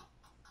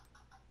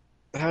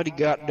 Cooper. How'd he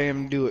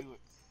goddamn do it?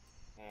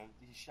 And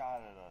he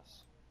shot at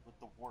us with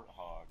the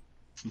warthog.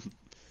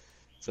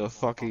 It's a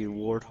fucking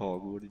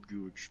warthog, what did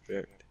you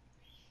expect?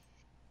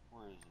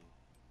 Where is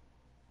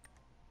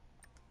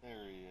he?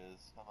 There he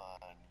is. Come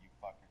on, you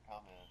fucker,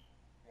 come in.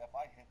 Yeah, if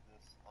I hit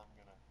this, I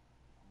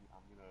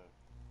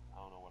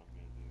don't know what I'm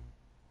gonna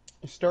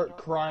do. Start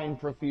crying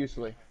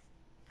profusely.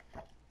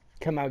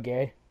 Come out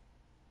gay.